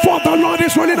 For the Lord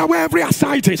is rolling away every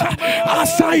ascites. The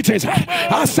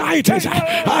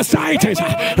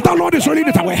Lord is rolling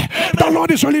it away. The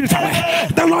Lord is rolling it away.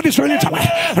 The Lord is rolling it away.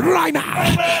 Right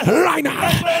now. Right now.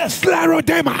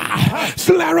 Sclerodema.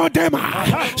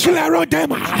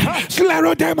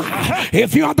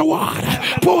 If you are the one,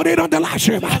 put it on the live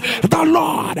stream. The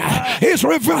Lord is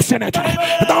reversing it.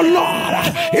 The Lord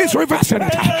is reversing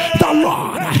it. The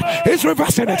Lord is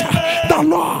reversing it. The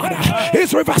Lord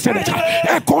is reversing it.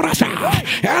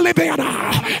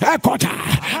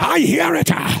 I hear it.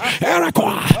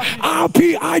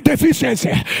 RPI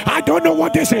deficiency. I don't know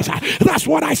what this is. That's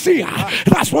what I see.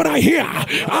 That's what I hear.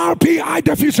 RPI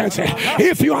deficiency.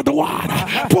 If you are the one,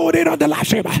 put it on the live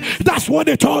stream. That's what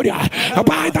they told you.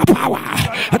 By the power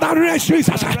that raised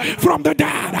Jesus from the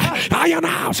dead, I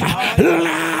announce,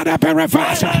 let it be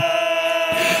reversed.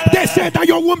 They said that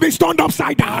your womb is turned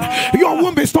upside down. Your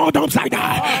womb is turned upside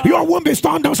down. Your womb is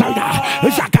turned upside down.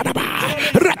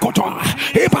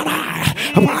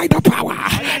 By the power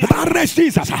that raised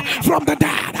Jesus from the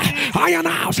dead, I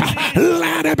announce,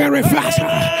 let it be reversed.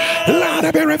 Let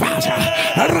it be reversed.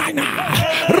 Right now.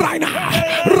 Right now.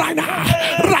 Right now.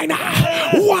 Right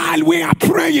now. While we are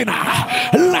praying,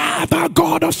 let the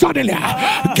God of suddenly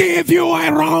give you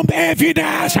a wrong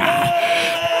evidence.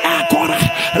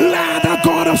 Let the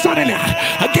God of suddenly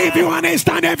give you an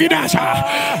instant evidence.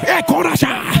 I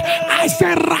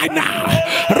said right now,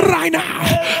 right now,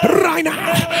 right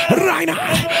now, right now.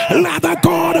 Let the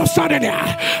God of suddenly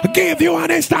give you an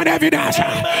instant evidence.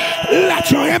 Let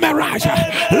your image rise.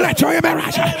 Let your image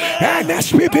rise. And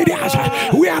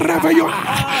Nsppd, wherever you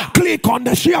are, click on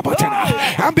the share button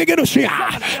and begin to share.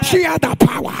 Share the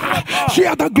power.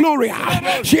 Share the glory.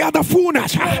 Share the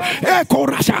fullness.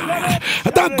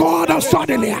 The God of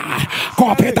suddenly.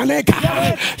 Copy the lake.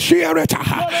 Share it.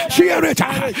 Share it.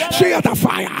 Share the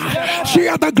fire.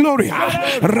 Share the glory.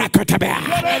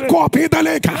 Copy the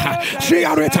lake.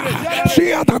 Share it.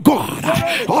 Share the God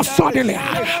of suddenly.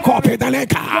 Copy the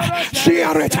lake.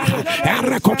 Share it.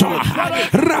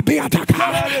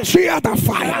 Share the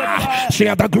fire.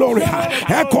 Share the glory.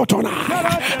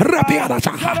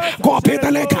 Copy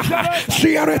the lake.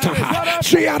 Share it.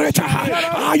 Share it.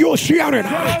 Are you sharing?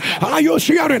 Are you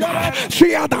sharing?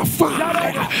 Share the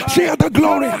fire. Share the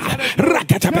glory.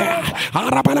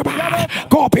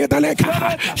 Copy the lake.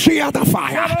 Share the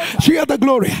fire. Share the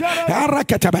glory.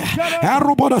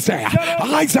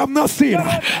 Eyes have not seen,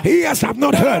 ears have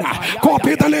not heard.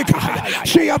 Copy the lake.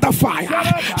 Share the fire.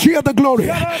 Share the glory.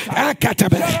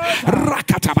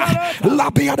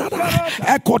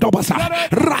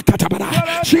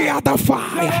 Share the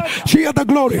fire. Share the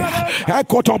glory.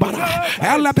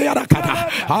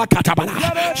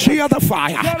 Share the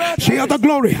fire. Share the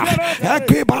glory.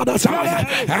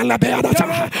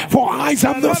 For eyes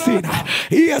have not seen,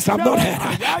 ears have not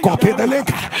heard. Copy the link.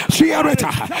 Share it.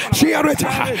 Share it.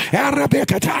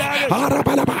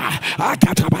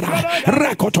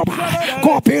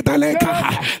 Copy the link.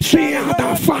 Share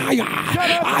the fire.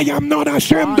 I am not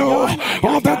ashamed of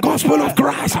the gospel of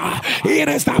Christ. It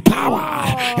is the power.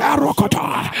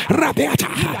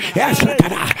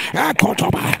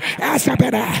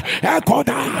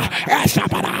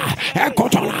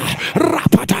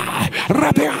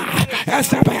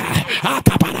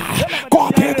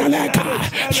 Copy the link.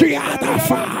 Share the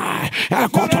fire.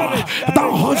 The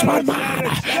husbandman,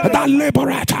 the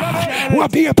liberator, will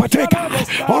be a partaker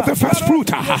of the first fruit.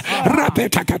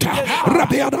 Rabitakata,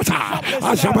 Rabiadata,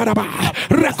 Azabaraba,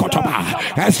 Rekotoba,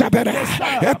 Ezabere,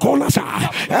 Ekolasa,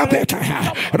 Ebeta,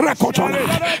 Rekotola,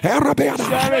 Erabiana,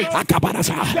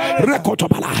 Akabanasa,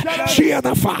 Rekotobala. Share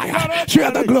the fire,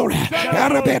 share the glory.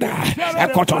 Erabeda,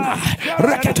 Ekotola,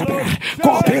 Reketabe,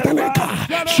 copy the leka,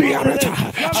 share it,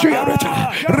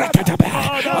 Reketabe,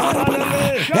 Arabala,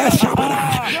 Esabara,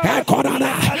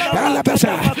 Ekodana,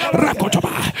 Elabesa,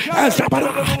 Rekotoba,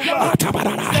 Ezabara,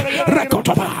 Atabara,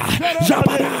 Rekotoba,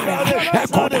 Zabara,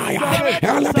 Ekodaya,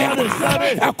 Elabena,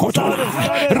 Ekotola,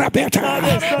 Rabeta,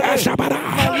 Ezabara,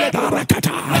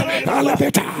 Arakata,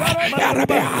 Alabeta,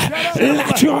 Arabia.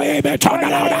 Let your image turn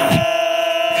around.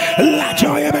 Let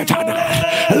your image turn.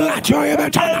 Let your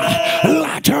image turn.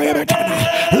 Let your image turn.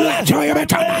 Let your image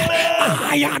turn.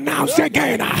 I announce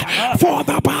again, for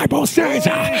the Bible says,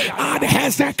 and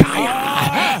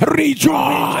Hezekiah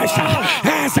Rejoice,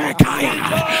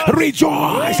 Hezekiah.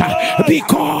 Rejoice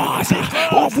because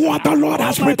of what the Lord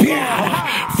has prepared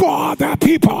for the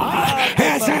people.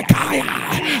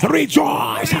 Hezekiah,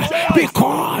 rejoice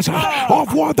because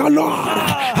of what the Lord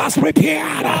has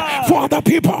prepared for the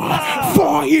people.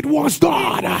 For it was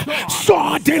done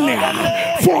suddenly,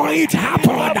 for it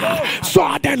happened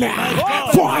suddenly,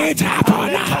 for it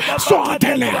happened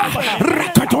suddenly.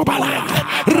 Rakatobala,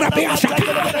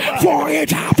 Rabiashaka, for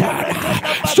it happened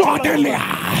suddenly.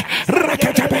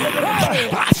 Rakatabe,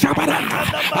 Ashabara,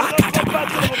 Akataba,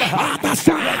 at the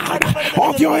sound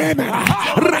of your amen.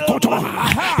 Rakoto,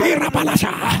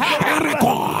 Irabalasha,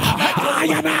 Ereko, I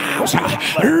announce,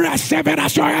 receive it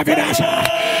as your evidence,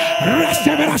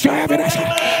 receive it as your evidence,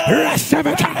 receive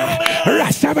it,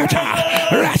 receive it,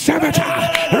 receive it,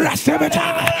 receive it,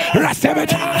 receive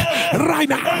it, right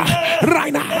now,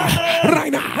 right now,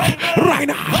 right now, right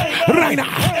now, right now,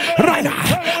 right now,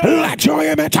 let your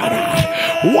amen turn.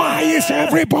 Why is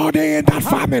everybody in that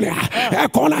family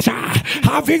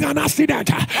having an accident?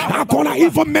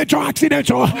 Even major accident,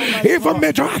 even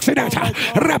major accident.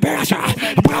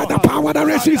 By the power that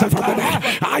raises from the dead,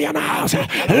 I announce,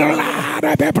 let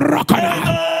it be broken.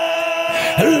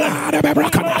 Let it be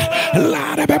broken.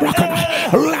 Let it be broken.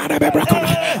 Let it be broken.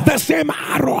 The same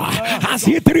arrow has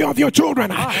hit 3 of your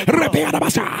children.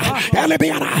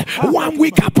 1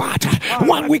 week apart.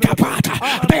 1 week apart.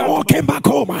 They all came back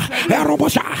home. And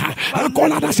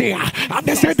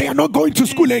they said they are not going to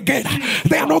school again.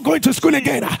 They are not going to school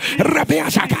again.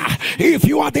 If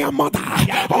you are their mother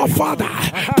or father,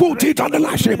 put it on the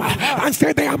live stream and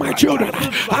say they are my children.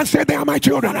 And say they are my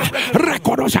children.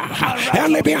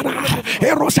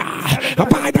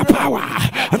 By the power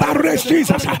that raised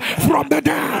Jesus from the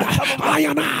dead, I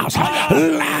announce,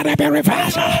 let it be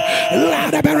reversed.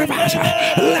 Let it be reversed.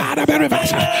 Let it be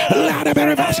reversed. Let it be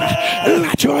reversed.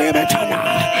 Let your amen turn.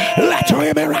 Let your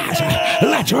amen rise.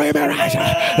 Let your amen rise.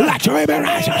 Let your amen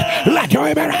rise. Let your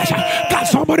amen rise. Can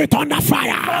somebody turn the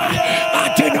fire?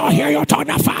 I did not hear you turn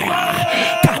the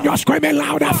fire. Can you scream it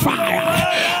louder? Fire.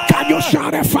 Can you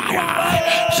shout a fire?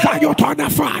 Can you turn the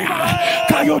fire?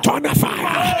 Can you turn the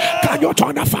fire? Can you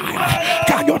turn the fire?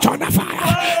 Can you turn the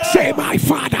fire? Say, my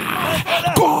Father,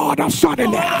 God of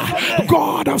suddenly,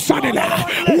 God of suddenly,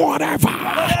 whatever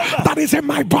that is in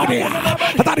my body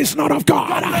that is not of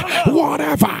God,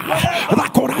 whatever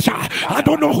that I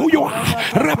don't know who you are.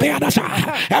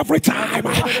 Every time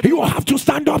you have to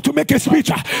stand up to make a speech,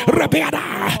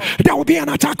 there will be an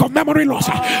attack of memory loss.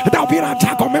 There will be an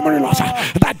attack of memory loss.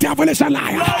 That devil is a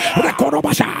liar.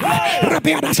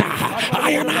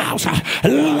 I announce,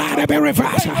 let it be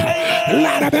reversed.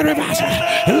 Let it be reversed.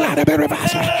 Let it be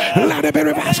reversed. Let it be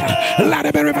reversed. Let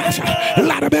it be reversed.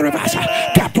 Let it be reversed.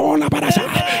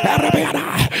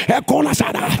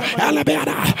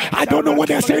 I don't know what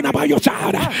they're saying about your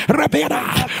child.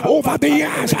 Over the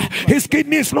years, his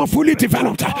kidney is not fully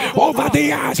developed. Over the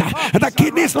years, the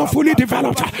kidney is not fully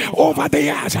developed. Over the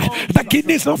years, the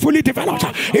kidney is not fully developed.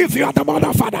 If you are the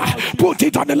mother, father, put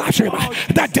it on the live stream.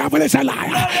 The devil is a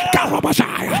liar.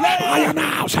 I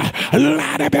announce,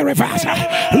 let it be reversed.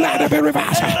 Let it be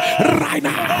reversed. Right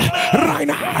now, right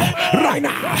now, right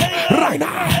now, right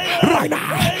now, right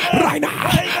now, right now,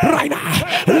 right now.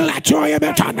 Let your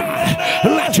amen turn.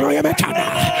 Let your amen turn.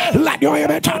 Let your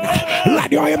amen turn.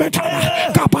 Let your amen turn.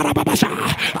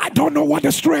 I don't know what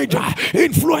the strange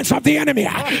influence of the enemy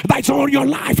that's on your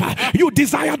life. You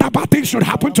desire that bad things should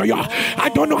happen to you. I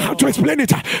don't know how to explain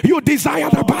it. You desire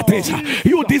the bad things.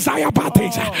 You desire bad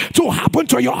things to happen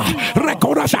to you.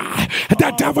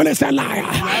 The devil is a liar.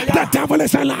 The devil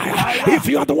is a liar. If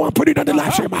you are the one putting on the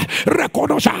live stream,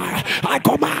 I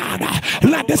command,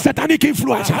 let the satanic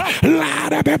influence,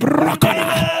 let it be broken.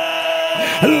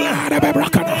 Let it be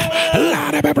broken.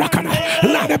 Let it be broken.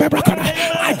 Let it be broken.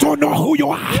 I don't know who you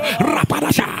are.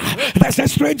 There's a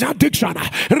strange addiction.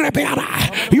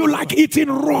 You like eating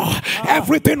raw,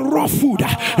 everything raw food.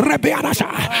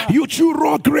 You chew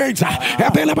raw grains.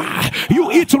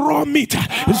 You eat raw meat.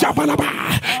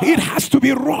 It has to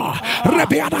be raw.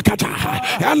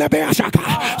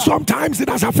 Sometimes it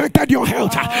has affected your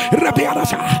health,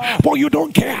 but you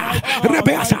don't care.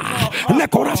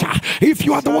 If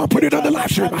you are the one putting it on the live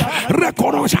stream, by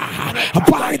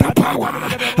the power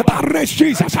that raised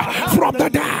Jesus from the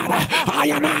dead, I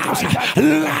announce,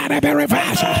 let it be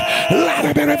reversed. Let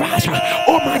it be reversed.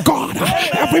 Oh my God,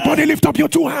 everybody lift up your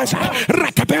 2 hands.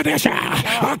 Let it be.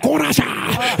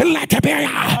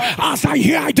 As I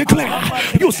hear, I declare,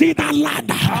 you see that land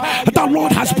the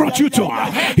Lord has brought you to.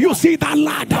 You see that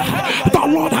land the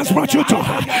Lord has brought you to.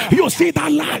 You see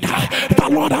that land the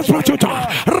Lord has brought you to.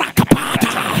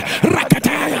 Rakapata,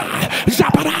 Rakataya,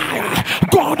 Zabara.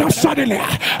 suddenly,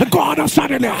 God of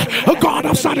suddenly, God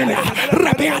of suddenly,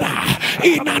 Rebecca,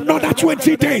 in another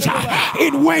 20 days,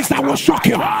 in ways that will shock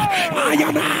you, I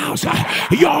announce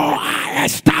you are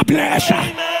established.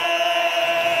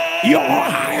 You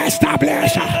are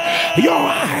established. You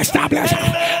are established.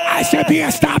 I say be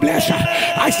established.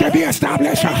 I say be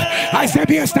established. I say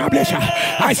be established.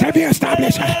 I say be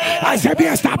established. I say be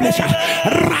established.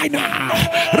 Right now.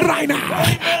 Right now.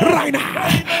 Right now.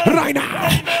 Right now.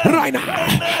 Right now.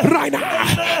 Right now.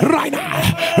 Right now. Right now.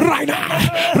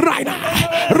 Right now.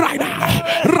 Right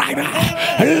now. Right now.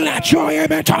 Let your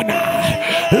image on.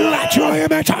 Let your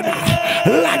image on.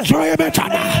 Let your image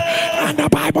on. And the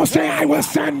Bible says, I will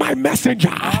send my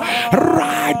messenger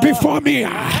right before me.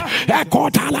 And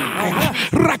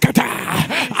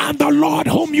the Lord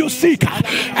whom you seek,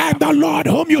 and the Lord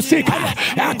whom you seek,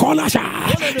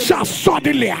 shall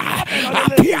suddenly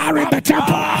appear in the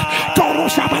temple.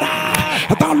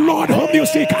 The Lord whom you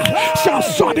seek shall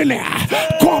suddenly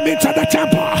come into the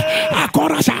temple.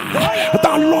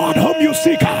 The Lord whom you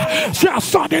seek shall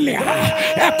suddenly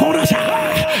appear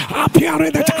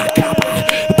in the temple.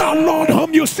 The Lord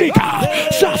whom you seek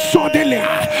shall suddenly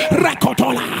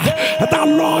recotola. The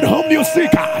Lord whom you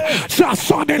seek shall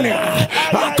suddenly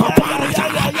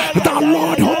the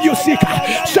Lord whom you seek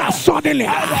shall suddenly,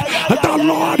 the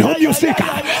Lord whom you seek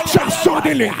shall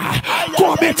suddenly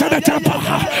come into the temple.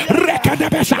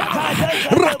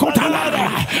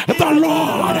 The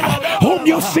Lord whom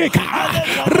you seek,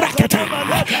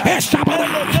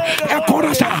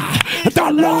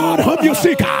 the Lord whom you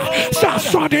seek shall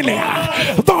suddenly,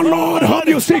 the Lord whom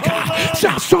you seek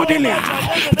shall suddenly,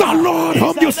 the Lord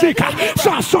whom you seek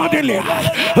shall suddenly,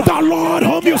 the Lord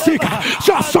whom you seek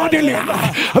shall suddenly,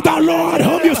 the Lord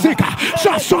whom you seek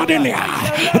shall suddenly,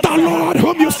 the Lord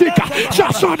whom you seek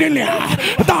shall suddenly,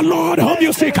 the Lord whom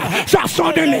you seek shall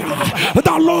suddenly,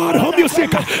 the Lord whom you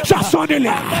seek shall suddenly,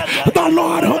 the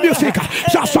Lord whom you seek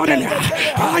shall suddenly.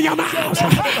 I announce,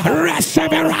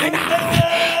 receive it right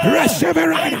now, receive it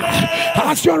right now,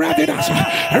 as your evidence,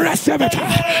 receive it,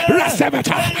 receive it,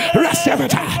 receive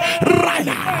it right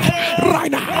now,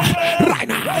 right now, right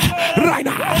now, right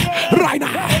now, right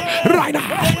now, right now,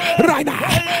 right now,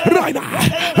 right now,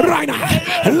 right now.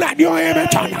 Let your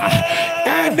image on.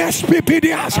 Nsppd,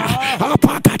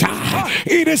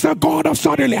 it is the God of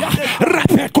suddenly.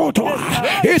 Repekoto,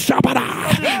 Ishabara,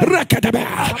 Rekadebe.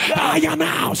 I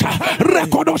announce,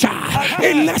 Rekodosha,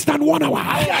 in less than 1 hour.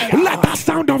 Let the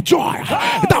sound of joy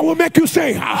that will make you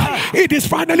say, it is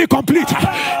finally complete.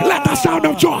 Let the sound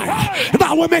of joy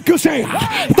that will make you say,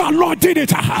 the Lord did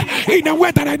it in a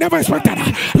way that I never expected.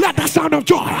 Let the sound of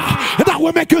joy that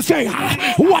will make you say,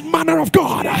 what manner of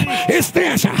God is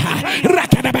this?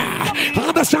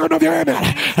 On the sound of your amen,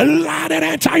 let it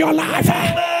enter your life.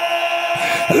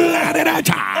 Let it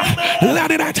enter.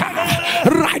 Let it enter.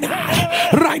 Right now.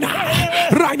 Right now.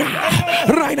 Right now.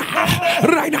 Right now.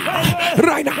 Right now.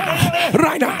 Right now.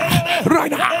 Right now.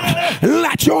 Right now.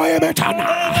 Let your image on.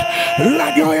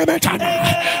 Let your image on.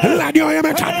 Let your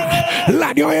image on.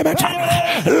 Let your image on.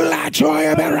 Let your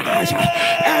image rise.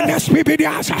 And Nsppd,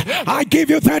 I give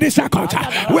you 30 seconds.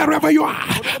 Wherever you are,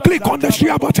 click on the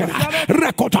share button.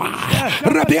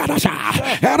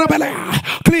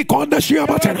 Click on the share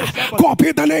button.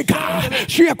 Copy the link.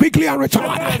 Share quickly and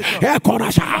return.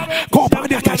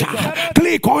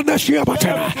 Click on the share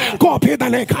button. Copy the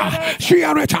link.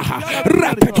 Share it.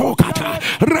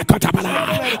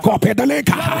 Copy the link.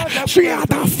 Share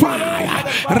the fire.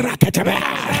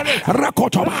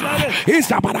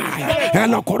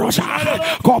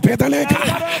 Copy the link.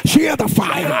 Share the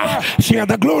fire. Share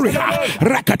the glory.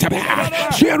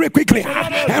 Share it quickly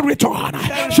and return.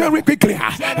 Share it quickly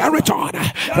and return.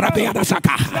 Rabiana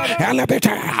Saka. Elevate.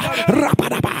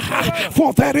 Rapadaba.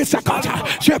 For 30 seconds.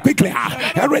 Share quickly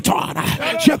and return.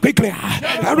 Share quickly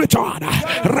and return.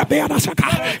 Rabiana Saka.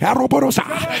 Eroborosa.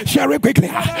 Share it quickly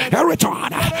and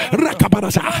return.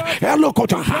 Rakabanasa.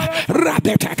 Elokota.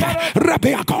 Rabeteka.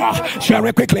 Rabiako. Share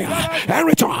it quickly and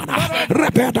return.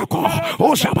 Rabedako.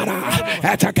 Oshabana.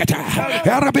 Etaketa.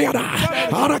 Arabiana.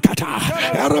 Arakata.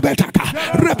 Arabetaka.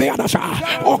 Rabianasa.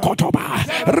 Okotoba.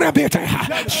 Rabete.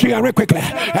 Share it quickly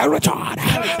and return.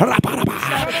 Raparaba.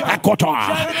 Ekoto.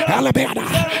 Alabiana.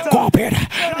 Copy it.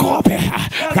 Copy it.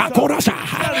 Kakorasa.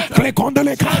 Click on the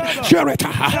link. Share it.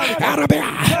 Arabia.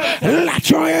 Let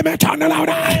your image turn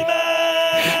louder.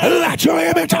 Let your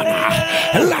image turn.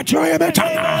 Let your image turn.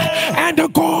 And the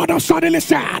God of suddenly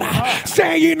said,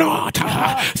 say ye not.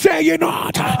 Say ye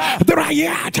not. There are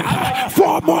yet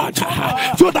 4 months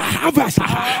to the harvest.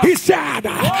 He said,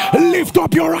 lift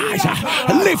up your eyes,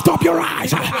 lift up your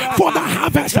eyes, for the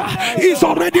harvest is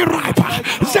already ripe.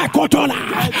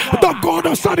 Zekotola, the God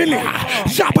of suddenly,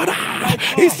 Jabada,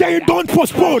 he's saying, don't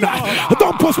postpone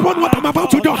what I'm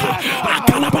about to do.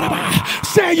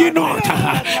 Say ye not,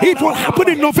 it will happen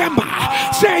in November.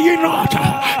 Say ye not,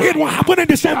 it will happen in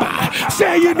December.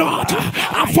 Say ye not,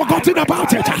 I've forgotten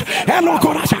about it. Hello,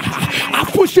 Korasha,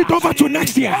 I've pushed it over to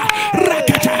next year.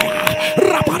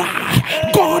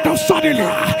 God of suddenly,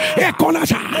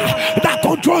 that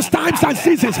controls times and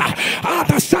seasons. At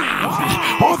the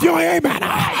sound of your amen,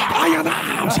 I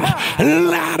announce,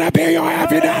 let it be your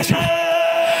evidence.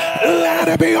 Let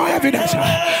it be your evidence.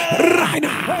 Right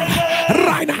now,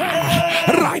 right now,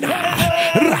 right now,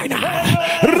 right now,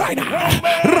 right now,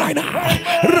 right now,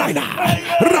 right now,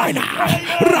 right now,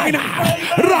 right now,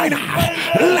 right now.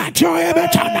 Let your amen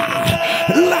turn.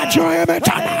 Let your amen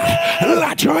turn.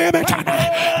 Let your amen turn.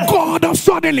 God of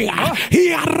suddenly,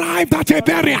 he arrived at a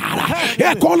burial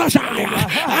and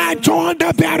turned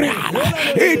the burial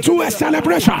into a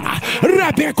celebration.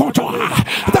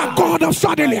 The God of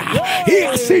suddenly, he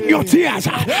has seen your tears.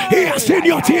 He has seen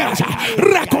your tears.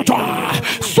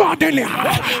 Suddenly,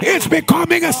 it's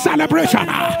becoming a celebration.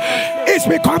 It's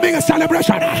becoming a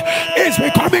celebration. It's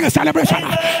becoming a celebration.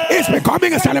 It's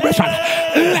becoming a celebration.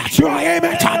 Let your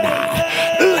amen turn.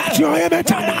 Let your amen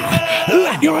turn.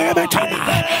 Let your amen turn.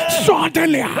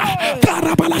 Suddenly,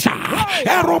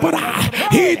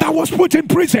 he that was put in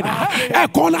prison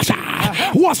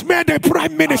was made a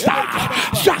prime minister.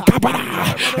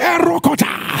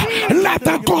 Let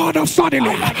the God of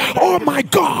suddenly, oh my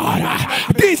God,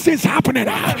 this is happening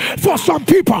for some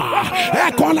people.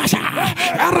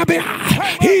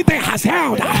 He that has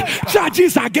held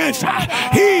charges against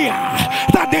he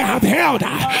that they have held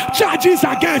charges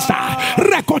against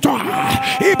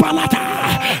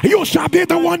you shall be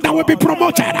the one that will be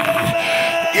promoted.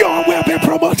 You will be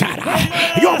promoted.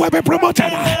 You will be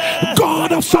promoted.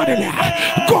 God of suddenly,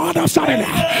 God of suddenly,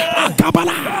 and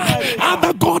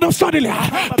the God of suddenly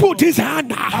put his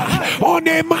hand on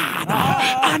a man,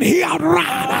 and he had run,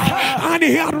 and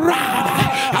he had run.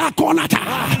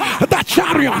 The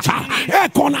chariot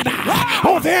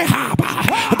of Ahab,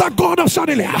 the God of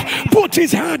suddenly put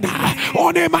his hand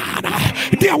on a man.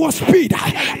 There was speed,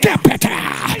 Kepete,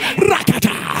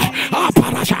 Rakata,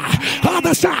 Aparasha,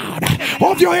 the sound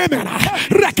of your amen,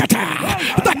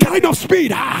 Rakata, the kind of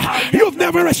speed you've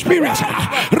never experienced,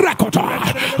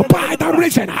 Rakota, by the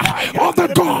reason of the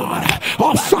God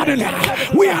of suddenly,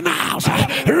 we announce,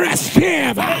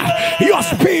 receive your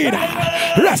speed,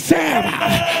 receive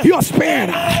your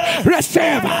speed,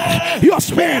 receive your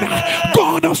speed.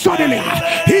 God of suddenly,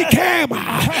 he came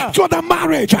to the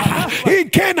marriage in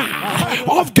Cana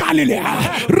of Galilee.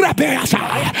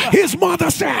 His mother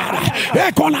said,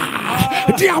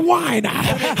 Ekola, their wine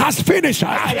has finished.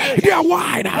 Their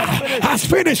wine has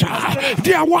finished.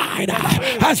 Their wine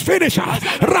has finished.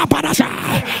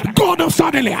 Rapadasha, God of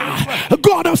suddenly,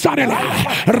 God of suddenly,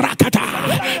 Rakata,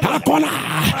 Akola,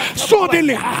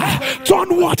 suddenly, turn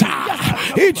water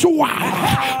into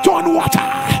wine, turn water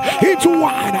into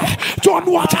wine, turn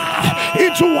water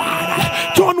into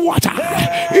wine, turn water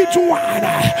into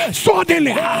wine.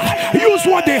 Suddenly, use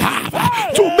what they have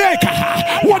to make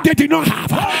what they did not have.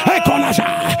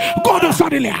 God of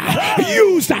suddenly,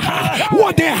 use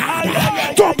what they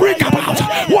had to bring about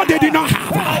what they did not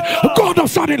have. God of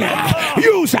suddenly,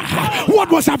 use what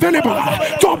was available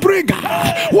to bring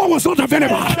what was not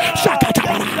available.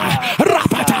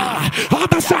 On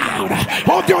the sound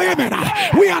of your amen,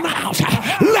 we announce,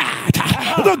 let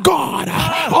the God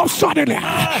of suddenly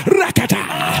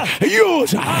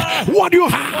use what you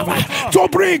have to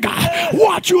bring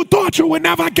what you thought you would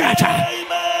never get.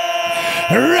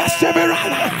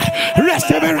 Receverana,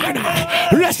 Receverana,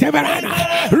 Receverana,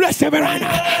 Receverana,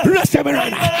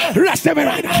 Receverana,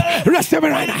 Receverana,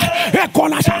 Receverana,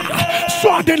 Ecolasha.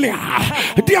 Suddenly,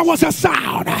 there was a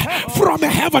sound from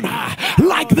heaven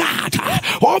like that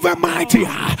of a mighty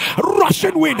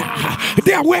rushing wind.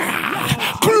 There were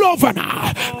cloven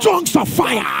tongues of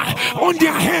fire on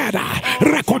their head.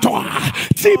 Rekotoa,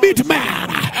 timid man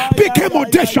became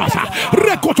audacious.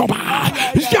 Rekotoba,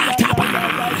 Jataba,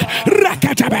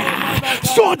 Rekatabe.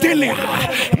 Suddenly,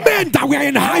 men that were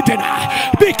in hiding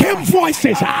became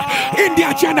voices in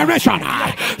their generation.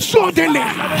 Suddenly,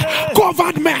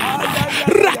 covered men,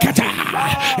 Rakata,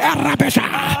 Arabesha,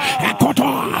 Ekoto,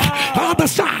 on the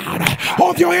side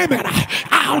of your amen,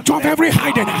 out of every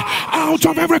hiding, out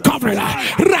of every covering,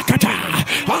 Rakata,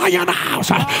 iron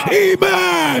house,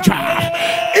 emerge,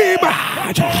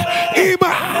 emerge,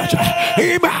 emerge,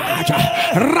 emerge,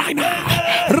 right now.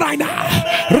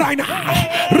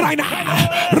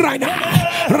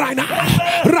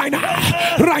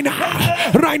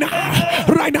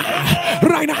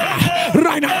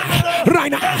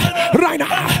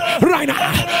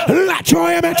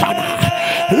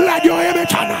 Let your image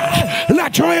turn.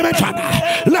 Let your image turn.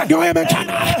 Let your image turn.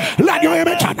 Let your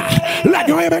image turn. Let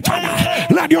your image turn.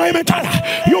 Let your image turn.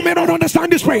 You may not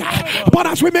understand this prayer, but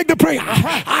as we make the prayer,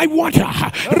 I want you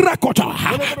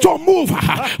to move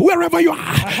wherever you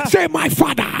are. Say, my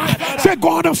Father. Say,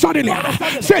 God of suddenly.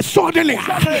 Say, suddenly.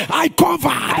 I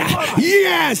covered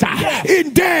years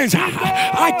in days.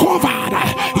 I covered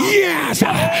years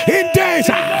in days.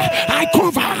 I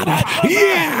covered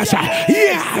years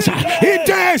in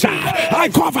days. I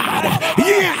covered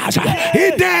years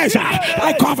in days.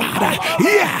 I covered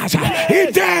years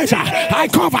in days. I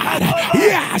covered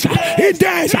years in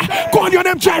days. Call your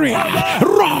name, Jerry.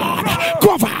 Run,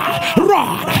 cover,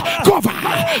 run, cover,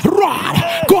 run,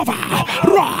 cover,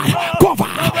 run, cover,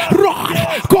 run,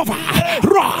 cover,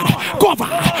 run, cover.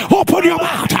 Open your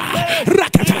mouth.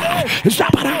 Rakata,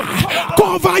 Zabara,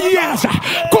 cover years,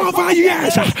 cover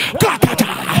years. Kakata,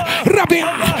 Rabia.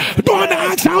 Don't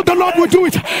ask how the Lord will do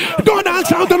it. Don't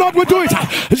ask how the Lord will do it.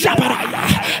 Zabara,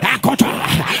 Akota.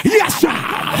 Yes, sir.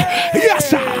 Yes,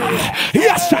 sir.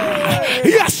 Yes, sir.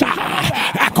 Yes, sir.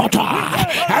 Akota.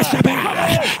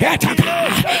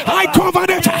 I covered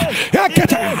it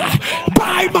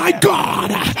by my God,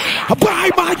 by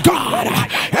my God.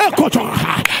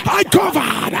 I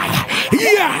covered,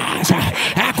 yes,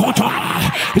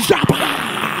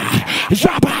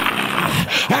 Zaba,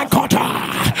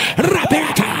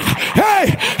 hey,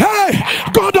 hey,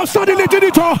 God of suddenly did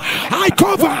it all. I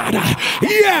covered,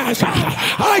 yes,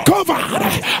 I covered,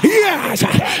 yes,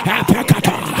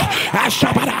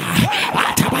 Shabara,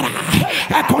 Atabara,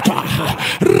 Akota,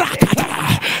 Rakata,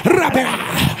 Rabe,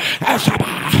 Ashaba,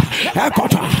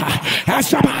 Akota,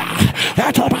 Ashaba,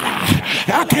 Atoba,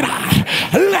 Akira.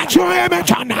 Let your image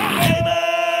turn.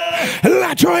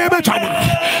 Let your image turn.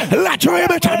 Let your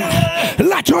image turn.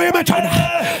 Let your image turn.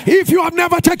 If you have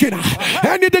never taken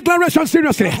any declaration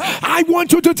seriously, I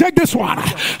want you to take this one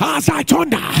as I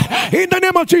thunder in the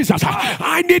name of Jesus.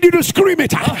 I need you to scream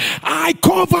it. I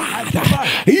covered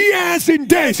years in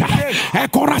days. I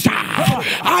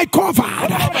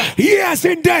covered years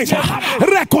in days.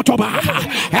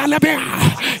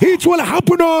 It will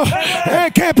happen.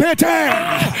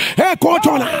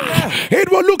 It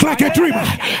will look like a dream.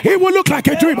 It will look like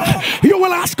a dream. You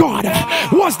will ask God,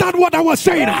 was that what I was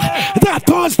saying that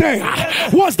Thursday?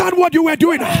 Was that what you were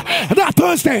doing that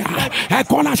Thursday?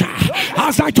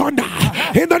 As I thunder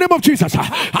in the name of Jesus,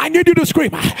 I need you to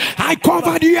scream. I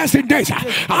covered years in days.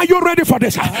 Are you ready for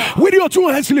this? With your two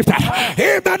hands lifted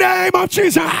in the name of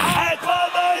Jesus. I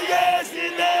cover years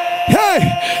in days. Hey,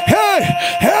 hey,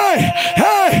 hey,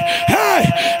 hey, hey,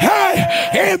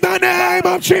 hey, in the name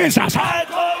of Jesus. I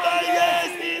cover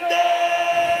years in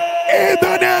days. In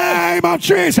the name of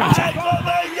Jesus. I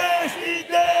cover years in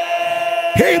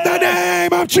days. In the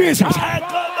name of Jesus. I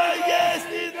cover years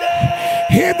in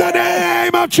days. In the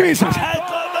name of Jesus. I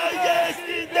cover years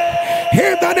in days.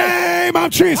 In the name of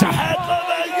Jesus. I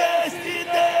cover years in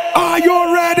days. Are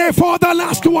you ready for the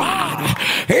last one?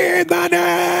 In the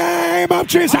name of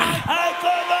Jesus. I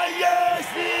cover years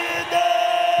in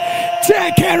days.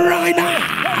 Take it right now.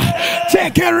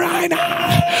 Take it right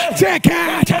now. Take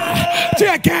it.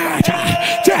 Take it.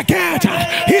 Take it.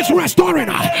 He's restoring.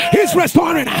 He's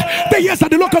restoring the years that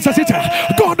the locusts has eaten.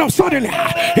 God of suddenly.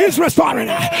 He's restoring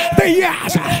the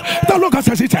years the locusts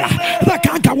has eaten. The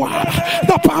canker worm,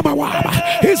 the palmer worm.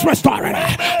 He's restoring.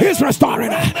 He's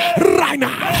restoring right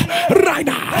now. Right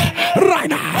now. Right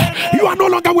now. You are no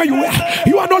longer where you were.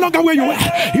 You are no longer where you were.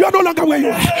 You are no longer where you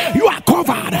were. You are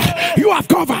covered. You have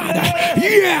covered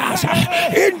years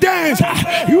in days.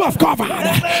 You have covered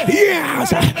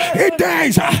years in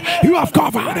days. You have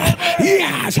covered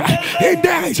years in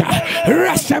days.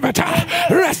 Receive it.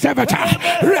 Receive it.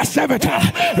 Receive it.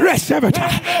 Receive it.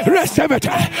 Receive it.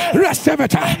 Receive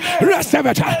it. Receive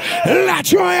it.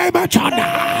 Let your image on.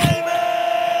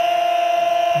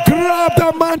 Grab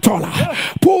the mantle,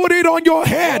 put it on your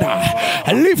head,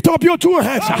 lift up your two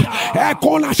hands.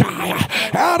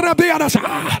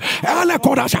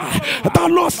 The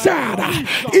Lord said,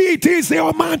 it is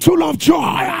your mantle of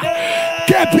joy.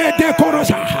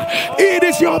 It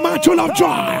is your mantle of joy.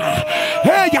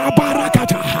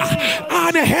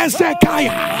 And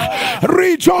Hezekiah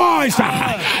rejoice,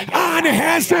 and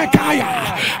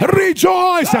Hezekiah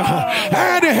Rejoice.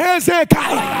 And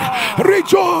Hezekiah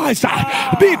rejoice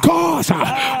because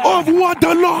of what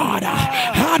the Lord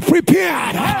had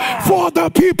prepared for the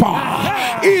people.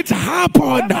 It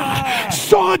happened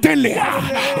suddenly.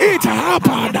 It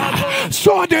happened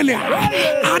suddenly.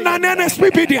 And an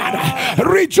Nsppd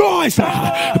rejoice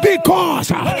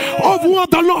because of what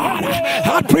the Lord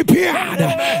had prepared.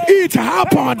 It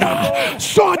happened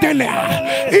suddenly.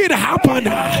 It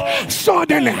happened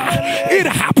suddenly. It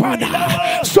happened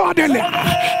suddenly.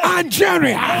 And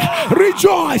Jerry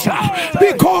rejoice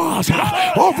because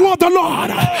of what the Lord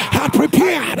had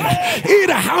prepared. It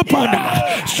happened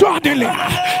suddenly.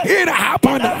 It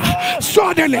happened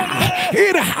suddenly.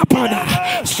 It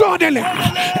happened suddenly.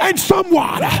 And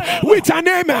someone with an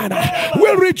amen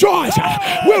will rejoice.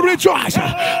 Will rejoice.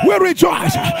 Will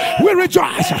rejoice. Will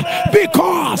rejoice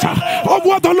because of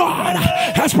what the Lord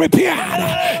has prepared.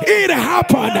 It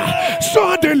happened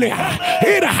suddenly.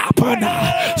 It happened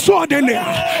suddenly.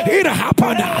 It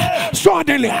happened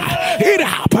suddenly. It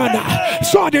happened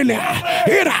suddenly.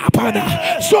 It happened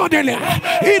suddenly.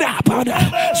 It happened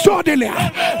suddenly.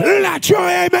 Let your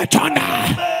amen thunder.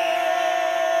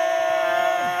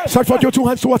 Stretch forth your two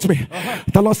hands towards me.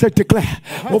 The Lord said, declare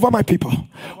over my people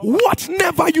what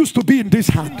never used to be in this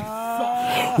hand.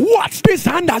 What this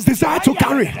hand has desired to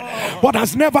carry, but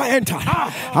has never entered.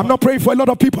 I'm not praying for a lot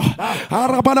of people.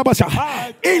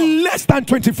 In less than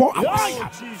 24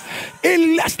 hours.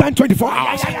 In less than 24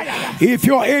 hours. If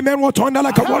your amen will turn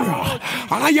like a warrior,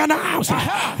 I announce,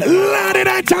 let it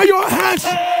enter your hands.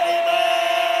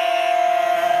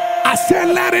 I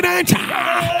said, let it enter.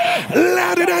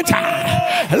 Let it enter.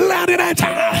 Let it enter.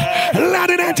 Let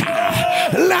it enter.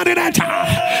 Let it enter.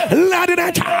 Let it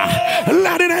enter.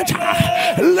 Let it enter.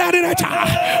 Let it enter.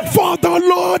 For the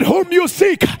Lord whom you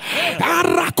seek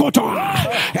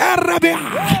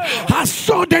has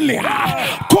suddenly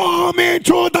come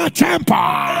into the temple.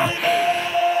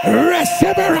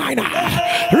 Receive it right now.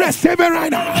 Receive it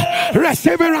right now.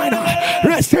 Receive it right now.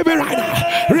 Receive it right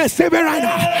now. Receive it right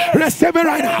now. Receive it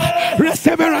right now.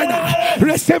 Receive it right now.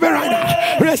 Receive it right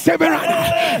now. Receive it right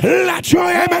now. Let your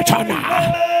amen thunder.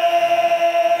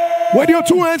 With your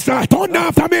two hands, thunder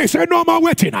after me. Say no more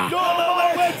waiting.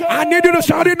 I need you to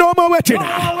shout it, no more waiting.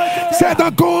 Say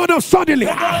the God of suddenly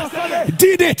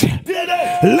did it.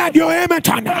 Let your amen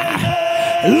thunder.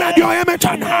 Let your amen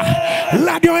thunder.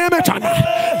 Let your amen thunder.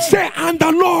 Say, and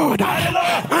the Lord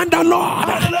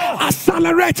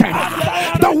accelerated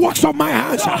the works of my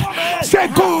hands. Say,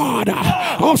 God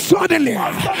of suddenly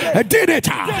did it.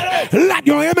 Let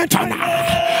your amen thunder.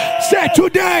 Say,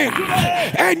 today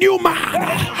a new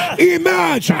man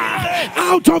emerge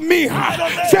out of me.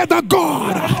 Say, the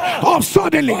God of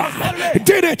suddenly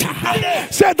did it.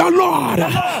 Say, the Lord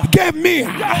gave me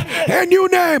a new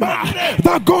name.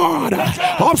 The God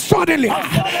of suddenly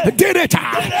did it.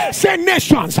 Say,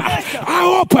 nations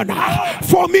are open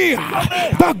for me.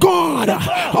 The God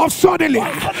of suddenly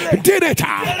did it.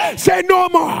 Say, no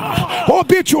more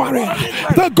obituary.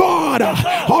 The God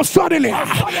of suddenly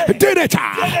did it.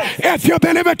 If you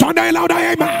believe it, turn the louder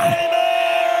amen.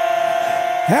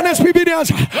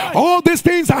 Nsppd, all these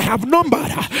things I have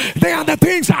numbered, they are the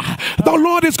things the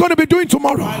Lord is going to be doing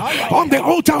tomorrow on the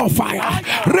altar of fire.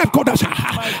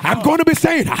 I'm going to be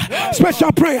saying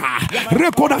special prayer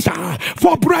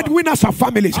for breadwinners of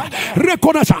families.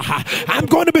 I'm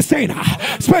going to be saying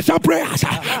special prayers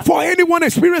for anyone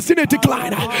experiencing a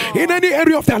decline in any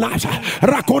area of their lives.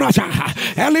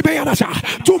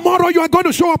 Tomorrow you are going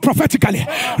to show up prophetically.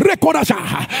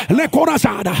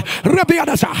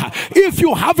 If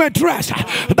you have a dress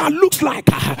that looks like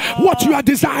what you are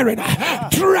desiring,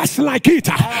 dress like it.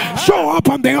 Show up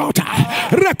on the altar.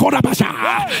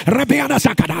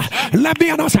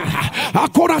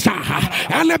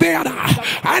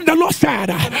 And the Lord said,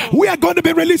 we are going to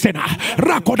be releasing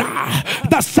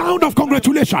the sound of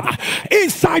congratulation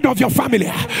inside of your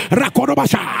family.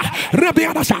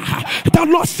 The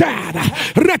Lord said,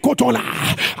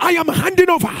 I am handing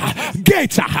over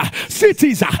gates,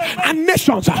 cities, and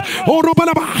nations.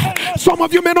 Some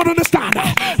of you may not understand.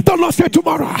 The Lord said,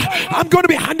 tomorrow I'm going to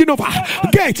be handing over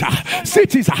gates,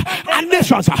 cities, and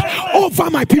nations over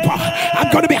my people. I'm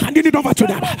going to be handing it over to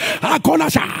them.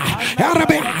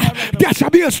 there shall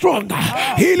be a strong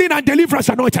healing and deliverance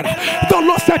anointing. The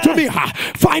Lord said to me,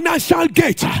 financial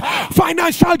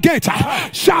gate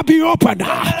shall be opened.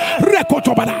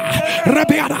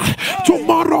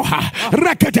 Tomorrow,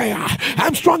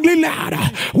 I'm strongly led.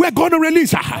 We're going to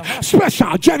release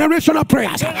special generational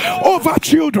prayers over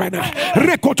children.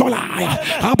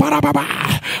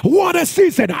 What a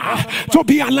season to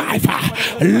be alive.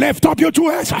 Lift up your two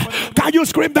hands. Can you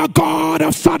scream the God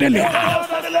of suddenly?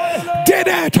 Did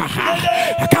it?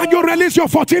 Can you release your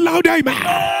 14 loud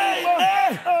amen?